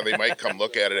ground. Yeah, they might come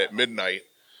look at it at midnight,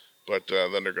 but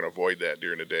then they're going to avoid that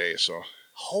during the day. So.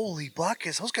 Holy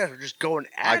buckets, those guys are just going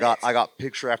at it. I got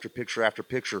picture after picture after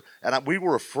picture. And we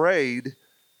were afraid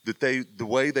that the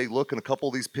way they look in a couple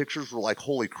of these pictures were like,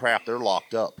 holy crap, they're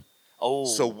locked up. Oh.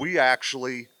 So we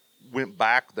actually went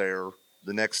back there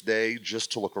the next day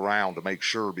just to look around to make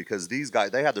sure, because these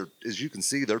guys, they had as you can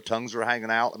see, their tongues are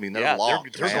hanging out. I mean, they're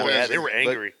locked. They were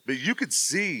angry. But you could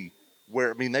see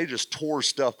where, they just tore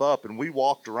stuff up, and we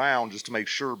walked around just to make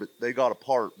sure, but they got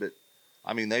apart. But,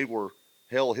 they were,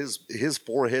 hell, his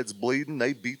forehead's bleeding.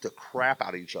 They beat the crap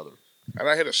out of each other. And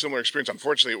I had a similar experience.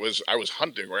 Unfortunately, I was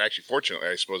hunting, or actually, fortunately,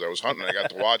 I suppose I was hunting. I got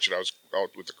to watch it. I was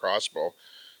out with the crossbow.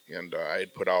 And I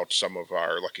had put out some of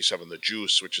our Lucky 7 the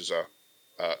Juice, which is a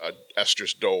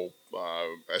estrus doe,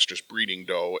 estrus breeding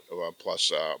doe,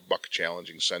 plus buck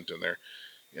challenging scent in there.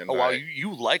 And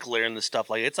you like layering this stuff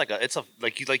like it's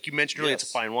like you mentioned earlier, it's a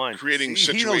fine wine. Creating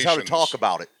situations. He knows how to talk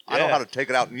about it. Yeah. I know how to take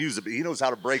it out and use it, but he knows how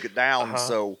to break it down.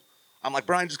 So I'm like,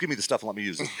 Brian, just give me the stuff and let me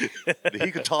use it.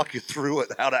 He could talk you through it,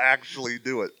 how to actually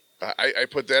do it. I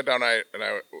put that down.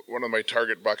 One of my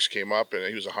target bucks came up, and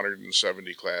he was a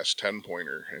 170 class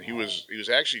 10-pointer, and he was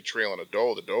actually trailing a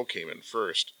doe. The doe came in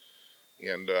first,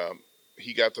 and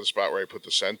he got to the spot where I put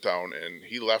the scent down, and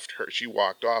he left her. She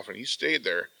walked off, and he stayed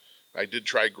there. I did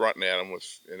try grunting at him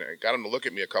and I got him to look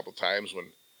at me a couple times.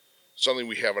 When suddenly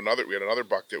we had another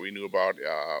buck that we knew about.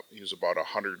 He was about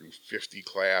 150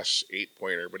 class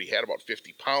 8-pointer, but he had about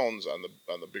 50 pounds on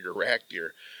the bigger rack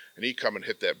deer. And he come and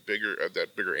hit that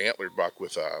bigger antlered buck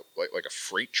with like a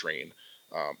freight train.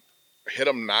 Hit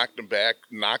him, knocked him back,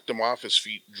 knocked him off his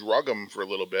feet, drug him for a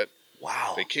little bit.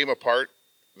 Wow! They came apart.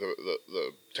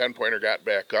 The 10-pointer got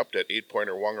back up. That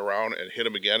 8-pointer wung around and hit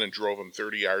him again and drove him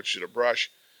 30 yards to the brush.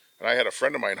 And I had a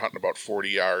friend of mine hunting about 40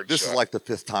 yards. This is like the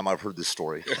 5th time I've heard this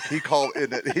story. He called me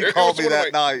that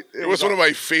night. It was one of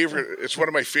my favorite. It's one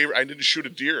of my favorite. I didn't shoot a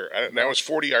deer. And I was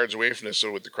 40 yards away from this,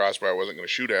 so with the crossbow, I wasn't going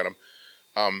to shoot at him.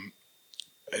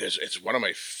 It's one of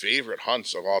my favorite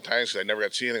hunts of all time because I never got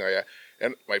to see anything like that.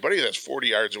 And my buddy that's 40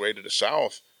 yards away to the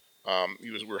south,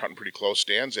 we were hunting pretty close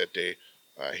stands that day.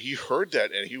 He heard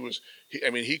that, and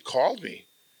he called me.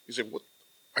 He said, "What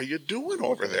are you doing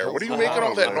over there? What are you making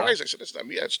all that noise?" I said, "It's not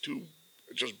me. It's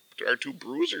just our two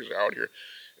bruisers out here."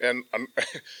 And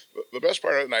the best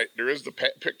part of the night, there is the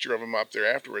picture of him up there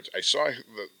afterwards. I saw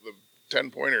the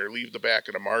 10-pointer leave the back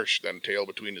of the marsh, then tail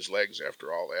between his legs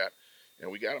after all that.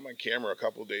 And we got him on camera a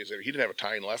couple of days later. He didn't have a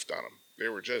tine left on him. They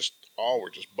were just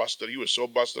busted. He was so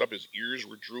busted up, his ears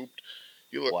were drooped.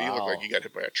 He looked like he got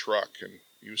hit by a truck, and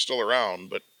he was still around,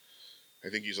 but I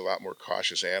think he's a lot more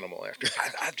cautious animal after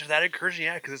that. After that incursion,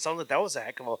 yeah, because it sounds like that was a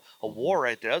heck of a war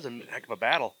right there. That was a heck of a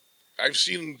battle. I've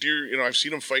seen deer, I've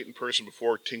seen them fight in person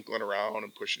before, tinkling around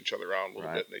and pushing each other around a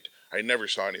little bit. And I never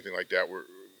saw anything like that where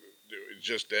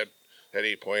just that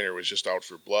 8-pointer was just out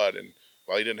for blood. And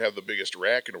while he didn't have the biggest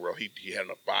rack in the world, he had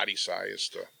enough body size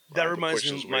to. That to reminds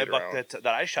push me his of my weight buck around. that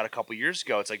I shot a couple years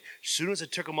ago. It's like as soon as I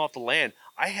took him off the land,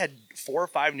 I had 4 or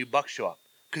 5 new bucks show up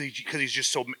because he's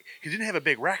just so he didn't have a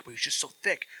big rack, but he's just so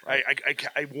thick. Right.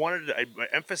 I wanted to, I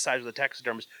emphasized with the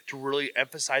taxidermist to really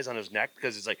emphasize on his neck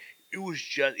because it's like when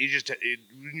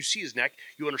you see his neck,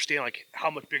 you understand like how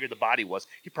much bigger the body was.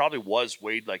 He probably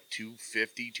weighed like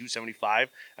 250, 275.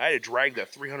 I had to drag that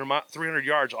 300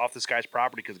 yards off this guy's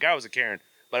property because the guy was a Karen.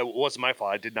 But it wasn't my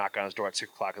fault. I did knock on his door at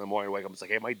 6 o'clock in the morning. Wake up, it's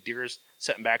like, hey, my deer is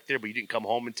sitting back there, but you didn't come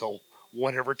home until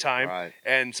whatever time. Right.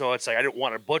 And so it's like I didn't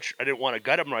want to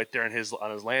gut him right there on his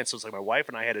land. So it's like my wife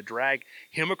and I had to drag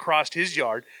him across his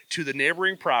yard to the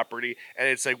neighboring property, and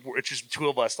it's like it's just 2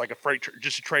 of us, like a freight,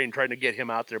 just a train trying to get him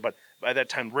out there. But by that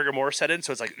time, rigor mortis set in,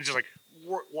 so it's just like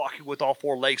we're walking with all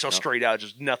 4 legs all straight out,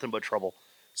 just nothing but trouble.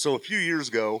 So a few years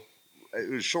ago, it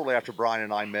was shortly after Brian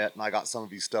and I met, and I got some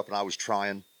of his stuff, and I was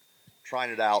trying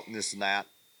it out and this and that.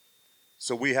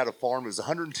 So we had a farm. It was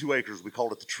 102 acres. We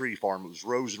called it the tree farm. It was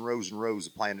rows and rows and rows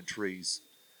of planted trees.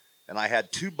 And I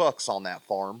had 2 bucks on that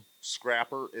farm,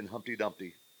 Scrapper and Humpty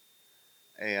Dumpty.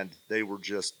 And they were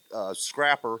just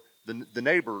Scrapper. The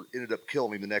neighbor ended up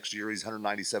killing him the next year. He's a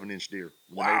 197-inch deer.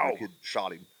 The neighbor kid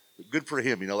shot him. But good for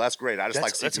him. That's great. I just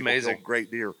like seeing people amazing. kill great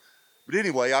deer. But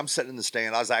anyway, I'm sitting in the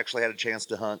stand. I actually had a chance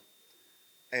to hunt.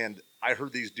 And I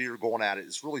heard these deer going at it.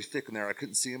 It's really thick in there. I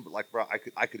couldn't see them, but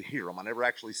I could hear them. I never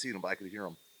actually seen them, but I could hear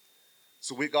them.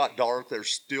 So it got dark. They're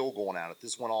still going at it.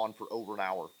 This went on for over an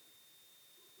hour.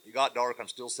 It got dark. I'm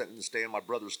still sitting in the stand. My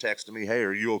brother's texting me, "Hey,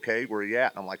 are you okay? Where are you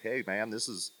at?" And I'm like, "Hey, man, this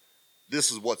is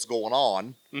what's going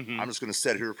on. Mm-hmm. I'm just going to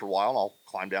sit here for a while, and I'll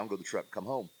climb down, go to the truck, and come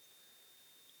home."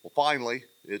 Well, finally,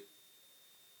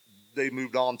 they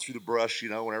moved on through the brush,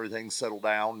 and everything settled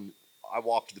down. I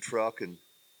walked to the truck and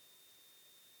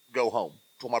go home.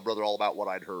 Told my brother all about what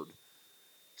I'd heard.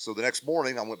 So the next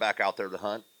morning, I went back out there to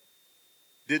hunt.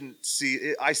 Didn't see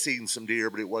it. I seen some deer,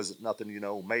 but it wasn't nothing,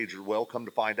 major. Well, come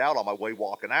to find out, on my way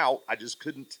walking out, I just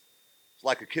couldn't.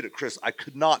 Like a kid at Chris, I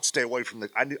could not stay away from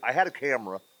I had a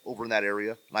camera over in that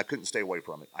area, and I couldn't stay away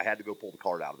from it. I had to go pull the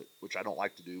card out of it, which I don't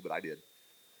like to do, but I did.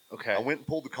 Okay. I went and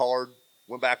pulled the card,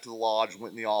 went back to the lodge,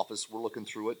 went in the office. We're looking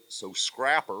through it. So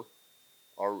Scrapper,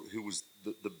 who was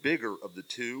the bigger of the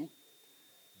 2,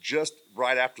 just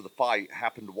right after the fight,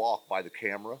 happened to walk by the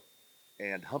camera,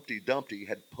 and Humpty Dumpty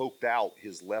had poked out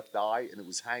his left eye, and it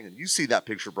was hanging. You see that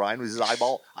picture, Brian? It was his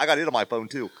eyeball. I got it on my phone,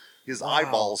 too. His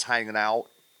eyeball's hanging out.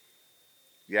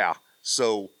 Yeah.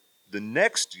 So the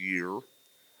next year, of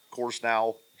course,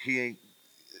 now he ain't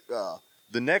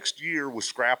the next year was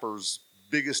Scrapper's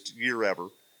biggest year ever.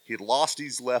 He had lost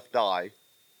his left eye.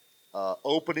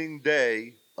 Opening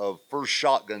day of first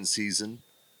shotgun season,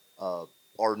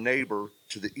 our neighbor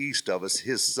to the east of us,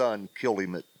 his son killed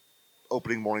him at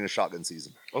opening morning of shotgun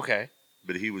season. Okay.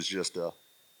 But he was just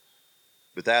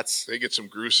but that's They get some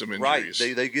gruesome right.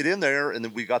 injuries. They get in there, and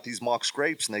then we got these mock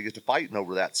scrapes, and they get to fighting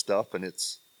over that stuff, and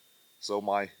it's so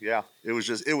it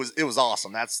was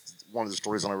awesome. That's one of the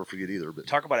stories I'll never forget either. But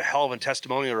Talk about a hell of a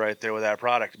testimonial right there with that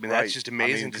product. I mean, that's just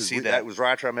amazing to see that. That was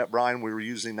right after I met Brian. We were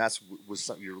using was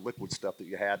some of your liquid stuff that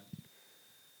you had.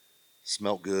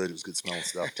 Smelled good. It was good smelling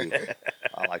stuff too.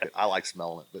 I like it. I like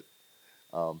smelling it.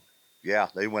 But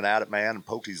they went at it, man, and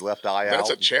poked his left eye out. That's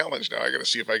a challenge now. I got to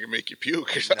see if I can make you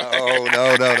puke. No.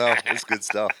 It's good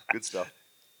stuff. Good stuff.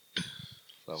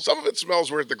 So. Some of it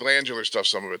smells weird. The glandular stuff,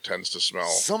 some of it tends to smell.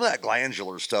 Some of that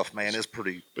glandular stuff, man, is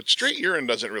pretty. But straight urine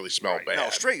doesn't really smell bad. No,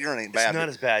 straight urine ain't bad. It's not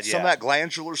as bad, yeah. Some of that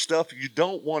glandular stuff, you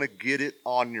don't want to get it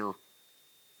on your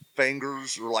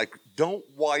fingers or don't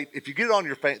wipe. If you get it on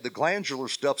your the glandular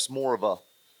stuff's more of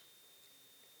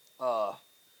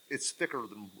it's thicker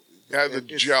than. Yeah, the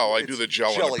gel. I do the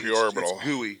gel jelly. on the pre-orbital. It's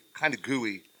gooey, kind of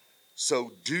gooey.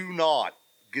 So do not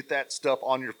get that stuff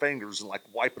on your fingers and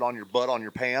wipe it on your butt, on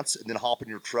your pants, and then hop in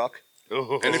your truck.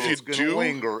 And if you it's going to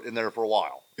linger in there for a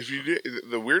while. If you do,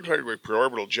 the weird part with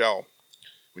pre-orbital gel,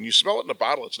 when you smell it in the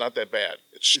bottle, it's not that bad.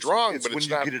 It's strong, it's but it's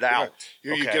when not. you get it out.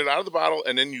 You Okay. get it out of the bottle,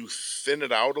 and then you thin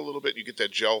it out a little bit. You get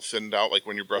that gel thinned out, like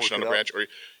when you're brushing on a branch, or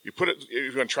you put it. If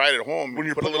you're going to try it at home, When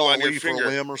you're put a putting it little on on a your leaf or a finger.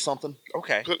 limb or something.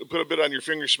 Okay. Put a bit on your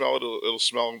finger. Smell it. It'll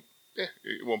smell. Yeah,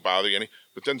 it won't bother you any.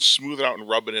 But then smooth it out and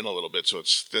rub it in a little bit so it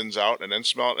thins out, and then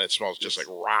smell it, and it smells just like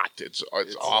rot. It's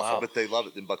awful. But they love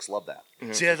it. Them bucks love that.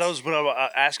 See, that was when I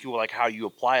ask you how you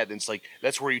apply it. And it's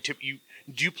that's where do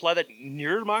you apply that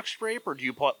near the mock scrape, or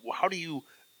how do you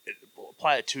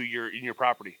apply it to your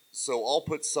property? So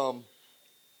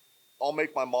I'll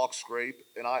make my mock scrape,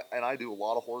 and I do a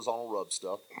lot of horizontal rub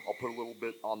stuff. I'll put a little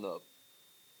bit I'll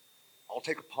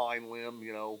take a pine limb,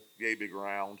 yay big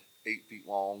around, 8 feet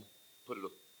long, put it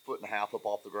 1.5 feet up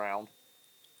off the ground,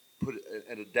 put it,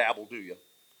 and a dab will do you.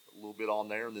 A little bit on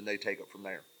there, and then they take it from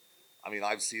there. I mean,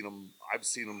 I've seen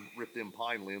them rip them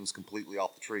pine limbs completely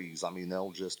off the trees. I mean,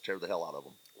 they'll just tear the hell out of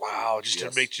them. Wow, just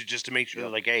Yes. to make sure,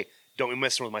 Yep. like, hey, don't be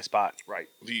messing with my spot. Right.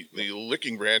 The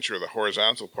licking branch or the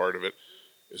horizontal part of it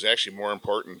is actually more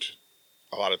important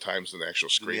a lot of times than the actual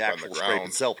scrape The actual on the scrape ground.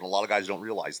 itself, and a lot of guys don't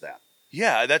realize that.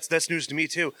 Yeah, that's news to me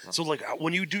too. So, like,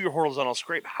 when you do your horizontal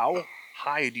scrape, how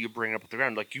high do you bring it up with the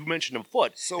ground? Like you mentioned, a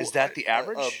foot. So is that the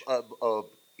average?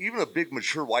 Even a big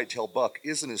mature whitetail buck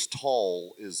isn't as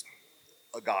tall as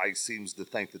a guy seems to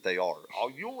think that they are.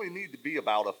 You only need to be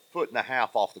about 1.5 feet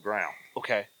off the ground,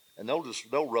 Okay. and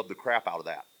they'll rub the crap out of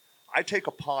that. I take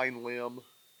a pine limb,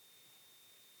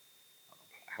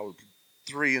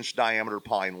 3-inch diameter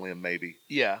pine limb maybe.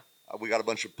 Yeah. We got a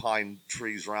bunch of pine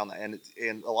trees around that,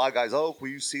 and a lot of guys,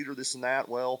 we use cedar, this and that.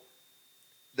 Well,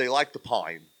 they like the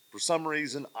pine. For some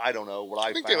reason, I don't know what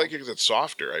I think found. they like it because it's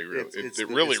softer. It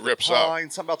really it's rips the up. pine,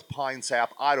 something about the pine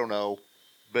sap. I don't know,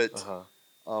 but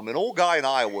an old guy in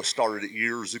Iowa started it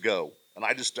years ago, and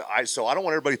so I don't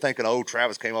want everybody thinking,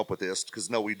 Travis came up with this, because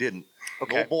no, we didn't.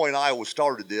 Okay. An old boy in Iowa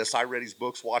started this. I read his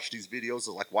books, watched these videos. I was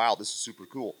like, wow, this is super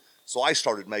cool. So I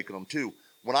started making them too.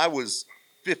 When I was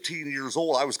 15 years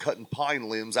old, I was cutting pine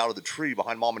limbs out of the tree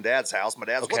behind Mom and Dad's house. My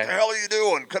dad's, Okay. what the hell are you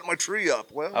doing? Cutting my tree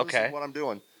up. Well, this Okay. is what I'm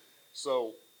doing.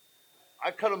 So I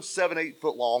cut them 7-8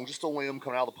 foot long, just a limb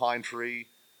coming out of the pine tree.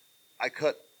 I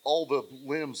cut all the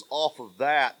limbs off of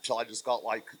that till I just got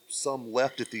like some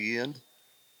left at the end.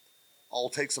 I'll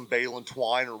take some baling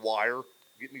twine or wire,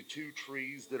 get me 2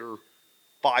 trees that are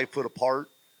 5 foot apart,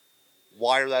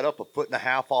 wire that up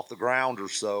 1.5 feet off the ground or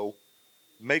so,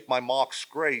 make my mock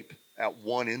scrape at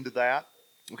one end of that,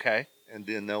 Okay. and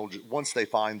then once they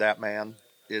find that, man,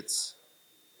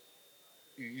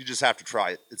 you just have to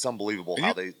try it. It's unbelievable And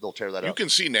how they'll tear that You up. can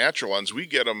see natural ones. We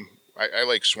get them. I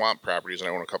like swamp properties, and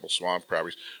I own a couple swamp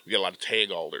properties. We get a lot of tag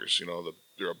alders.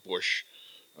 They're a bush.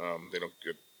 They don't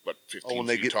get 15 when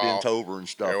they feet get tall. bent over and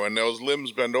stuff. When those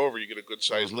limbs bend over, you get a good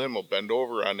sized limb will bend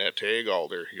over on that tag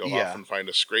alder. You'll Yeah. often find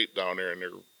a scrape down there, and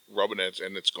they're rubbing it,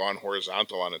 and it's gone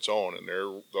horizontal on its own, and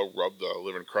they'll rub the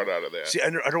living crud out of that. See, I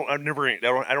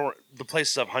don't. The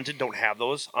places I've hunted don't have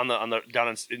those on the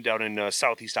down in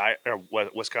southeast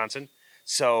Wisconsin.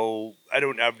 So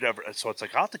I've never. So it's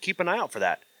like I'll have to keep an eye out for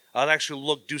that. I'll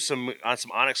actually do some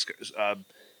onyx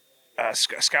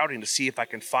scouting to see if I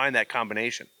can find that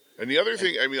combination. And the other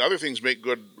thing, other things make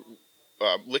good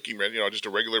licking, just a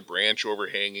regular branch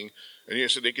overhanging. And you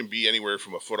said they can be anywhere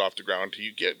from 1 foot off the ground till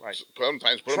you get,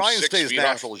 sometimes put Try them and 6 stay as feet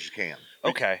natural off. as you can.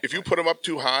 Okay. If you put them up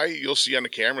too high, you'll see on the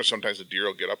camera sometimes the deer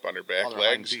will get up on their back On their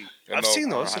hind legs. feet. and I've they'll seen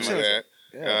those. do I've seen those. that.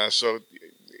 Yeah. So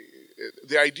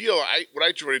the ideal, what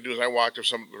I try to do is I walk to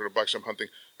some bucks I'm hunting.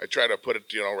 I try to put it,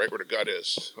 right where the gut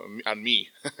is on me.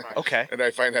 Okay. And I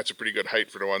find that's a pretty good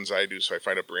height for the ones I do. So I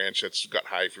find a branch that's gut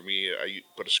high for me. I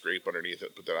put a scrape underneath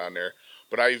it, put that on there.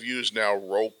 But I've used now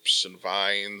ropes and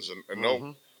vines, and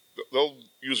they'll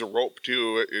use a rope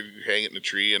too. You hang it in the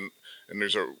tree, and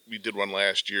we did one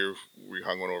last year. We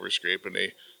hung one over a scrape, and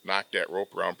they knocked that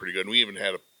rope around pretty good. And we even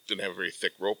didn't have a very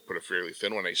thick rope, put a fairly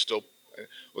thin one. They still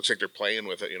looks like they're playing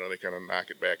with it. They kind of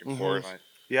knock it back and forth. Right.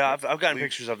 Yeah, I've gotten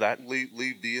pictures of that.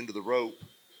 Leave the end of the rope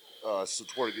so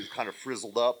to where it gets kind of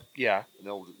frizzled up. Yeah. And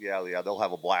they'll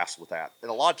have a blast with that. And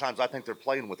a lot of times I think they're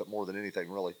playing with it more than anything,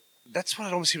 really. That's what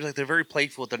it almost seems like. They're very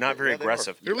playful. They're not very Yeah, they are.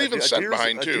 aggressive. They're leaving A scent deer's-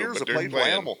 behind, too, A deer's but a they're playful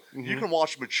playing. animal. You can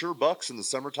watch mature bucks in the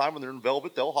summertime when they're in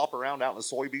velvet. They'll hop around out in a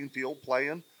soybean field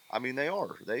playing. They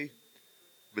are.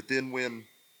 But then when,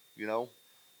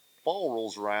 fall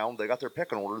rolls around, they got their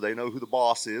pecking order. They know who the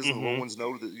boss is, and the little ones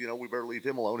know that, we better leave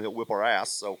him alone. He'll whip our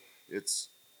ass. So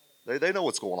they know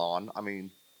what's going on. I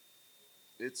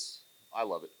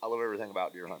love it. I love everything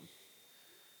about deer hunting.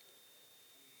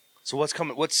 So what's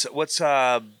coming? What's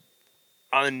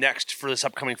on the next for this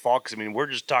upcoming fall? Because we're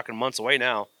just talking months away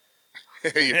now.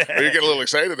 You get a little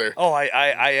excited there. Oh,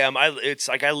 I am. It's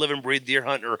like I live and breathe deer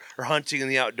hunt or hunting in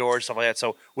the outdoors, stuff like that.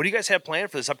 So, what do you guys have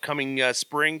planned for this upcoming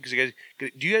spring? Because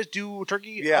do you guys do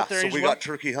turkey Yeah, out there? so as we well? got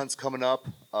turkey hunts coming up.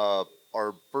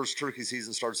 Our first turkey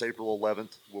season starts April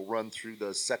 11th. We'll run through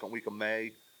the second week of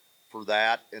May for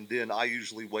that. And then I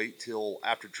usually wait till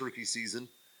after turkey season.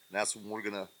 And that's when we're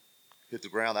going to hit the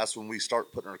ground. That's when we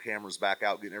start putting our cameras back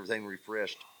out, getting everything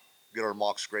refreshed, get our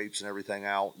mock scrapes and everything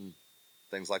out and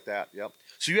things like that. Yep.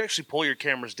 So you actually pull your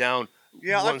cameras down.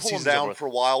 Yeah, I when pull them season's down over. for a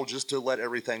while just to let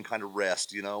everything kind of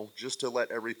rest, just to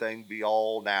let everything be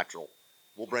all natural.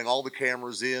 We'll bring all the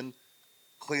cameras in,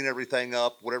 clean everything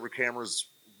up. Whatever cameras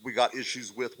we got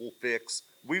issues with, we'll fix.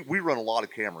 We run a lot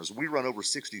of cameras. We run over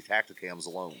 60 Tacticams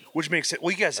alone. Which makes it.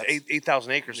 Well, you guys have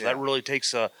 8,000 acres, so Yeah. that really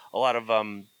takes a lot of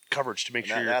coverage to make And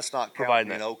sure you're that's not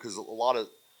providing counting, that. because a lot of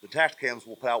the Tacticams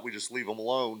we'll put out, we just leave them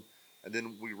alone, and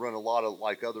then we run a lot of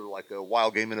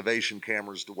Wild Game Innovation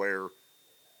cameras to where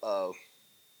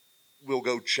we'll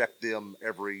go check them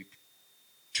every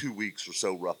 2 weeks or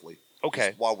so, roughly. Okay.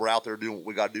 Just while we're out there doing what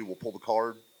we got to do, we'll pull the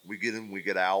card, we get in, we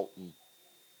get out, and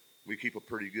we keep a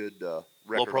pretty good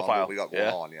record on profile. what we got going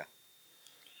Yeah. on. Yeah.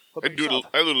 I do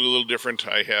a little different.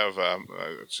 I have,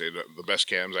 let's say, the best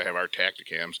cams. I have our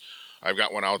Tacticams. I've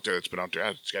got one out there that's been out there.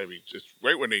 It's got to be it's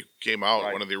right when they came out.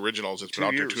 Right. One of the originals. It's 2 been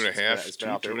out there years. 2.5, It's been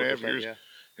out there two and a half with it, years. yeah.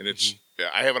 And it's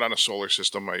I have it on a solar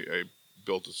system. I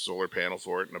built a solar panel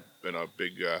for it and a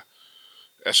big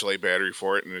SLA battery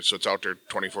for it, and so it's out there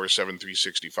 24/7,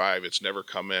 365. It's never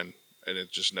come in, and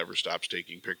it just never stops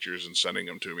taking pictures and sending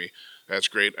them to me. That's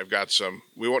great. I've got some.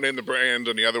 We won't name the brand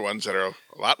on the other ones that are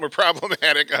a lot more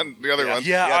problematic on the other ones.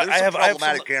 Yeah, Yeah, there's I some have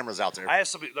problematic cameras out there. I have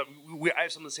some. I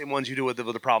have some of the same ones you do with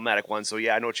the problematic ones. So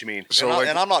yeah, I know what you mean. So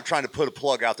and I'm not trying to put a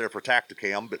plug out there for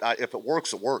Tacticam, but if it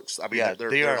works, it works. I mean, Yeah, they're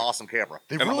they an are. awesome camera.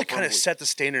 They And I'm really a kind of firm set the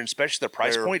standard, and especially the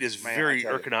price They're- point is man, I very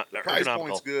tell you, the price ergonomical.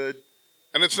 point's good.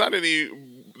 And it's not the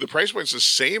price point's the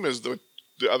same as the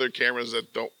other cameras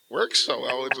that don't work so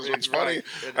well, which is what's funny. Right.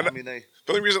 And, And I mean, they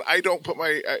the only reason I don't put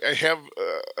I have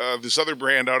this other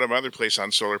brand out at my other place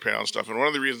on solar panel and stuff, and one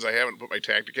of the reasons I haven't put my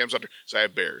Tacticams out there is I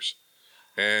have bears,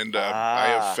 and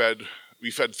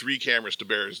we fed 3 cameras to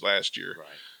bears last year, Right.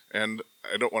 and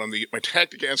I don't want them to get my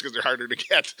Tacticams because they're harder to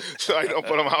get, so I don't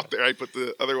put them out there. I put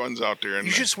the other ones out there. And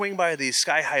You should swing by the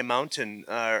Sky High mounting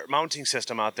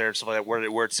system out there, so like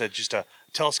where it's just a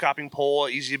telescoping pole,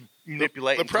 easy to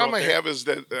manipulate. The and throw problem up I there. have is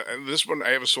that this one, I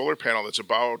have a solar panel that's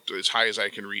about as high as I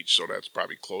can reach, so that's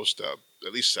probably close to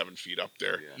at least 7 feet up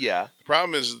there. Yeah. The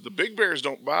problem is the big bears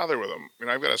don't bother with them. I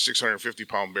mean, I've got a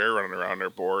 650-pound bear running around their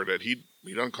board that he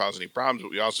doesn't cause any problems,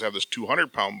 but we also have this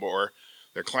 200-pound boar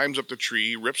that climbs up the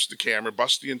tree, rips the camera,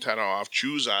 busts the antenna off,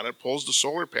 chews on it, pulls the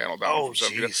solar panel down Oh, from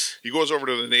 7 feet up. jeez. He goes over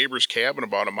to the neighbor's cabin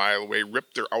about a mile away,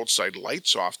 ripped their outside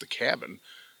lights off the cabin.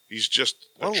 He's just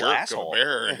a What a jerk of asshole. a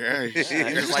bear. Yeah, he he's-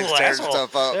 just a likes little tearing asshole.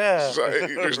 stuff up. Yeah. so,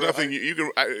 there's nothing you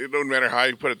can. It doesn't matter how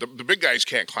you put it. The big guys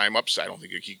can't climb up. So I don't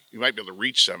think he might be able to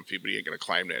reach 7 feet, but he ain't going to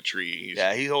climb that tree.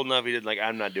 Yeah, he's old enough. He did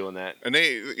I'm not doing that. And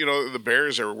the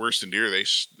bears are worse than deer.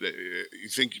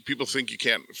 People think you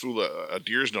can't fool a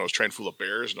deer's nose. Try and fool a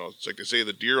bear's nose. It's like they say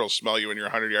the deer will smell you when you're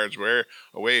 100 yards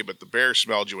away, but the bear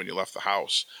smelled you when you left the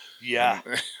house. Yeah,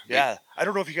 yeah. I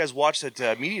don't know if you guys watched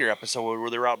that Meteor episode where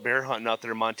they were out bear hunting out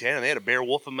there in Montana, and they had a bear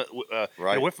wolf them,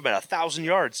 Right. Uh, with them at 1,000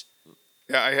 yards.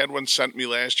 Yeah, I had one sent me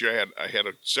last year. I had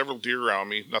several deer around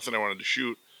me. Nothing I wanted to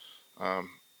shoot.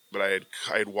 But I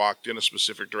had walked in a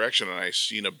specific direction, and I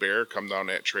seen a bear come down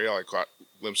that trail. I caught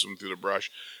glimpse of him through the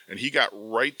brush, and he got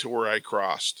right to where I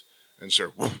crossed and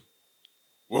said, "Woof,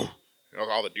 woof."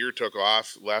 All the deer took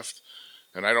off, left,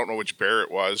 and I don't know which bear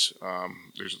it was.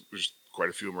 There's quite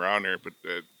a few of them around there, but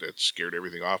that scared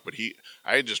everything off. But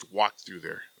I had just walked through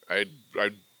there. I'd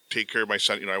take care of my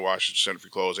scent. I wash scent-free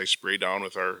clothes. I spray down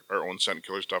with our own scent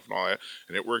killer stuff and all that,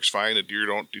 and it works fine. The deer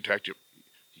don't detect you.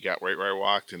 He got right where I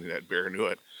walked, and that bear knew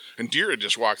it. And deer had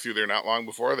just walked through there not long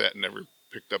before that and never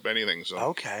picked up anything. So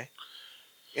Okay.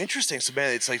 Interesting. So,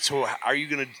 man, it's like, so are you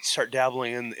going to start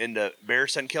dabbling into bear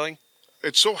scent killing?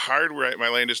 it's so hard where my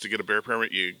land is to get a bear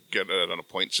permit. You get it on a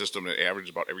point system that averages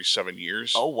about every 7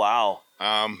 years. Oh, wow.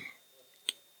 I'm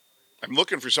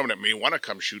looking for someone that may want to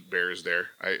come shoot bears there.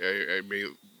 I may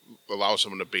allow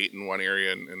someone to bait in one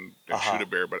area and shoot a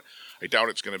bear, but I doubt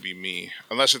it's going to be me.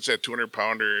 Unless it's that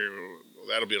 200-pounder,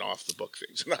 that'll be an off-the-book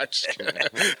thing. So not just kidding.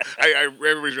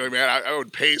 Everybody's really mad. I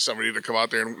would pay somebody to come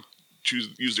out there and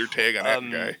use their tag on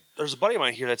that guy. There's a buddy of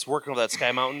mine here that's working with that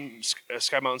Sky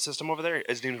Mountain system over there.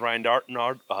 His name's Ryan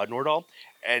Nordahl,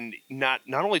 and not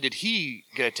only did he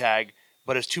get a tag,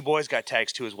 but his two boys got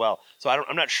tags too as well. So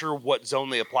I'm not sure what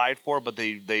zone they applied for, but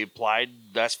they applied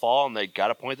last fall and they got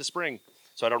a point this spring.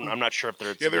 So I'm not sure if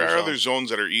they're There are other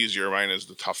zones that are easier. Mine is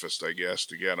the toughest, I guess,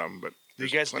 to get them. But you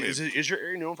guys, is your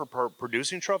area known for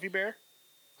producing trophy bear,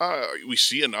 we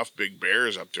see enough big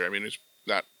bears up there. I mean, it's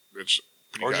pretty,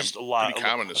 or just a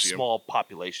common to see them. small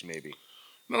population maybe?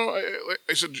 No, like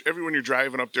I said, everyone you're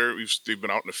driving up there, they've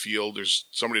been out in the field. There's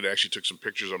somebody that actually took some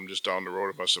pictures of them just down the road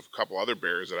of us, of a couple other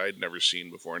bears that I'd never seen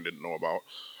before and didn't know about.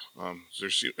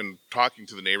 And talking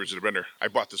to the neighbors that have been there, I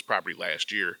bought this property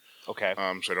last year. Okay.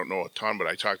 So I don't know a ton, but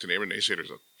I talked to neighbors and they say there's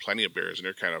plenty of bears and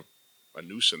they're kind of a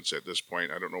nuisance at this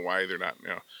point. I don't know why they're not,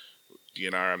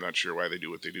 DNR. I'm not sure why they do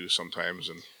what they do sometimes,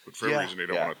 but for a reason they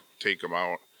don't want to take them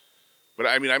out. But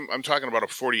I mean, I'm talking about a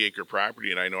 40-acre property,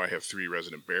 and I know I have 3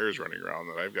 resident bears running around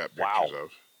that I've got pictures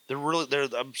of.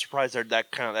 I'm surprised they're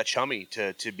that chummy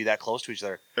to be that close to each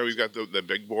other. Yeah, we've got the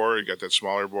big boar, we got that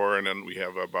smaller boar, and then we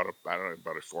have about a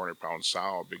 400-pound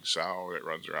sow, a big sow that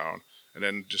runs around. And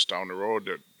then just down the road,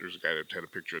 there's a guy that had a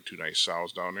picture of 2 nice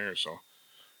sows down there. So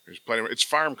there's plenty. It's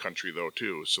farm country though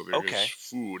too, so there's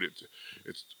food.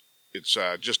 It's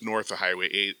just north of Highway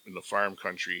 8 in the farm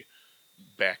country,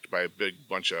 backed by a big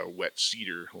bunch of wet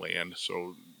cedar land.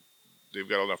 So they've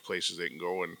got enough places they can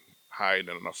go and hide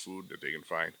and enough food that they can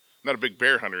find. Not a big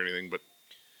bear hunter or anything, but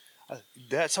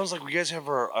that sounds like you guys have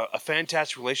a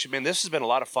fantastic relationship, man. This has been a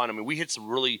lot of fun. I mean, we hit some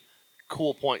really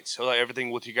cool points. So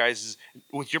everything with you guys,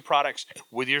 with your products,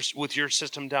 with your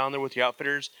system down there, with your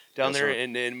outfitters down there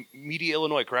in Media,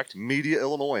 Illinois, correct? Media,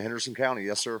 Illinois, Henderson County.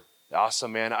 Yes, sir.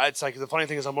 Awesome, man. It's like the funny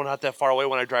thing is I'm not that far away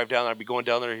when I drive down there. I'll be going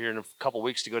down there here in a couple of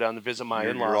weeks to go down to visit my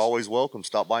in-laws. You're always welcome.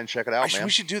 Stop by and check it out, man. We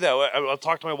should do that. I'll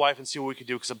talk to my wife and see what we can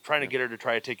do because I'm trying to get her to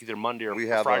try to take either Monday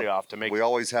or Friday off to make. We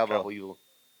always have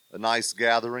a nice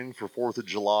gathering for 4th of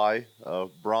July.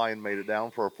 Brian made it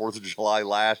down for our 4th of July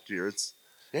last year.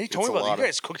 He told me about it. You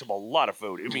guys cooked up a lot of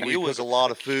food. I mean, we cook a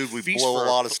lot of food. We blow a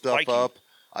lot of stuff up.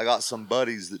 I got some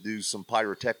buddies that do some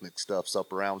pyrotechnic stuffs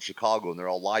up around Chicago, and they're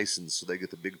all licensed, so they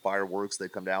get the big fireworks. They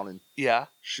come down and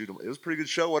shoot them. It was a pretty good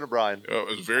show, wasn't it, Brian? Oh,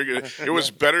 it was very good. It was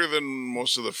better than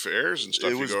most of the fairs and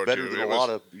stuff. It was better than a lot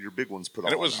of your big ones put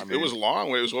on. It was long.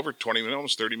 It was over 20 minutes,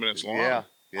 almost 30 minutes long. Yeah,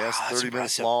 yes, 30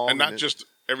 minutes long, and not just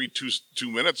every two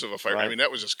minutes of a fire. Right. I mean,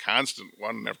 that was just constant,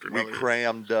 one after another. We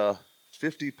crammed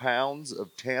 50 pounds of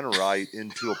tannerite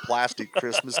into a plastic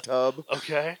Christmas tub.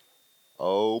 Okay.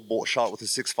 Oh, boy, shot with a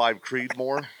 6.5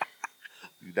 Creedmoor.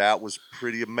 That was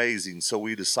pretty amazing. So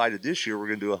we decided this year we're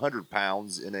going to do 100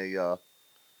 pounds in a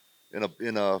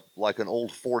like an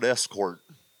old Ford Escort.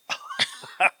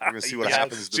 We're going to see what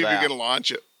happens to that. See if we can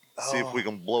launch it. See if we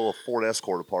can blow a Ford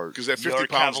Escort apart. Because that 50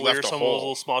 pounds left a hole. Some of those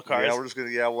little small cars. Yeah, we're just going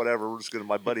to, whatever. We're just going to,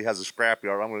 my buddy has a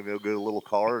scrapyard. I'm going to go get a little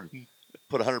car and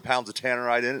put 100 pounds of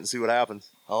tannerite in it and see what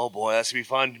happens. Oh, boy, that's going to be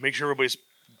fun. Make sure everybody's safe.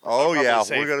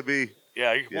 We're going to be.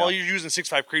 Yeah, well, you're using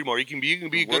 6.5 Creedmoor. You can be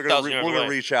a good 1,000 yards away. We're going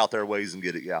to reach out there ways and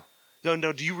get it,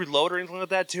 No, do you reload or anything like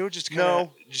that, too?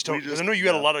 No. I know you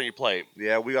got a lot on your plate.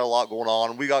 Yeah, we got a lot going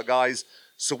on. We got guys,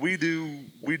 so we do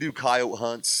coyote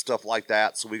hunts, stuff like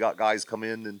that. So we got guys come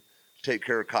in and take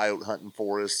care of coyote hunting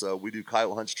for us. We do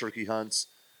coyote hunts, turkey hunts,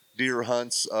 deer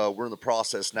hunts. We're in the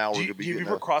process now. Do you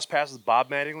ever cross paths with Bob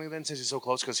Mattingly then, since he's so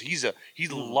close? Because he's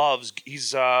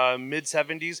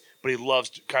mid-70s, but he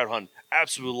loves coyote hunting.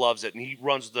 Absolutely loves it, and he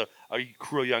runs a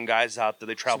crew of young guys out there.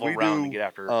 They travel around and get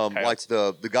after coyotes. Like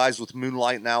the guys with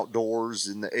Moonlight and Outdoors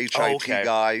and the HIT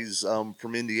guys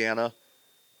from Indiana.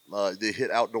 They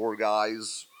hit outdoor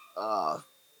guys.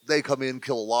 They come in,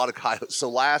 kill a lot of coyotes.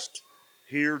 So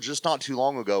here, just not too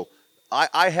long ago,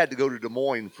 I had to go to Des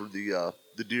Moines for the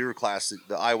Deer Classic,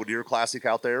 the Iowa Deer Classic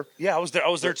out there. Yeah, I was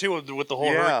there too with the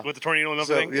whole with the tornado and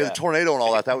everything. The tornado and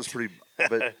all that. That was pretty.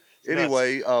 But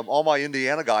anyway, all my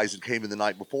Indiana guys that came in the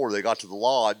night before, they got to the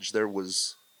lodge. There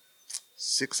was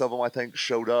 6 of them, I think,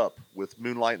 showed up with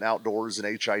Moonlight and Outdoors and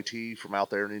HIT from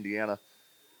out there in Indiana.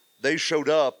 They showed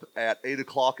up at 8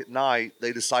 o'clock at night.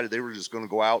 They decided they were just going to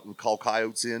go out and call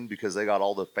coyotes in because they got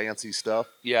all the fancy stuff.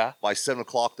 Yeah. By 7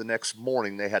 o'clock the next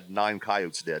morning, they had 9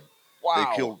 coyotes dead. Wow.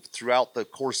 They killed, throughout the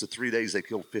course of 3 days, they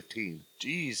killed 15.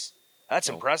 Jeez. That's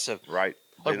impressive. Right.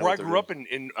 Like where I grew up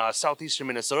in southeastern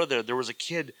Minnesota, there was a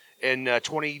kid in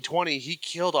 2020. He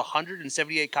killed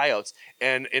 178 coyotes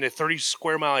and in a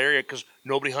 30-square-mile area because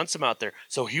nobody hunts them out there.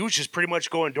 So he was just pretty much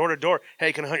going door to door.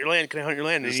 Hey, can I hunt your land? Can I hunt your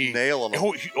land? Just nailing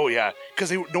them. Oh yeah,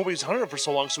 because nobody's hunted them for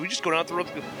so long. So we just go down the road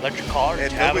with the electric car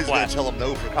and nobody's going to tell them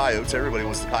no for coyotes. Everybody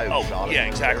wants the coyote shot. Oh yeah,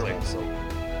 exactly. So.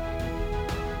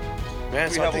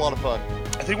 Man, we have a lot of fun.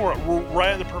 I think we're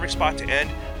right at the perfect spot to end.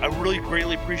 I really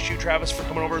greatly appreciate you, Travis, for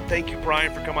coming over. Thank you,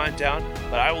 Brian, for coming on down.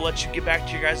 But I will let you get back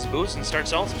to your guys' booths and start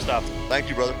selling some stuff. Thank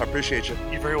you, brother. I appreciate you.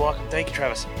 You're very welcome. Thank you,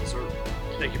 Travis. Yes, sir.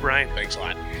 Thank you, Brian. Thanks a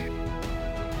lot.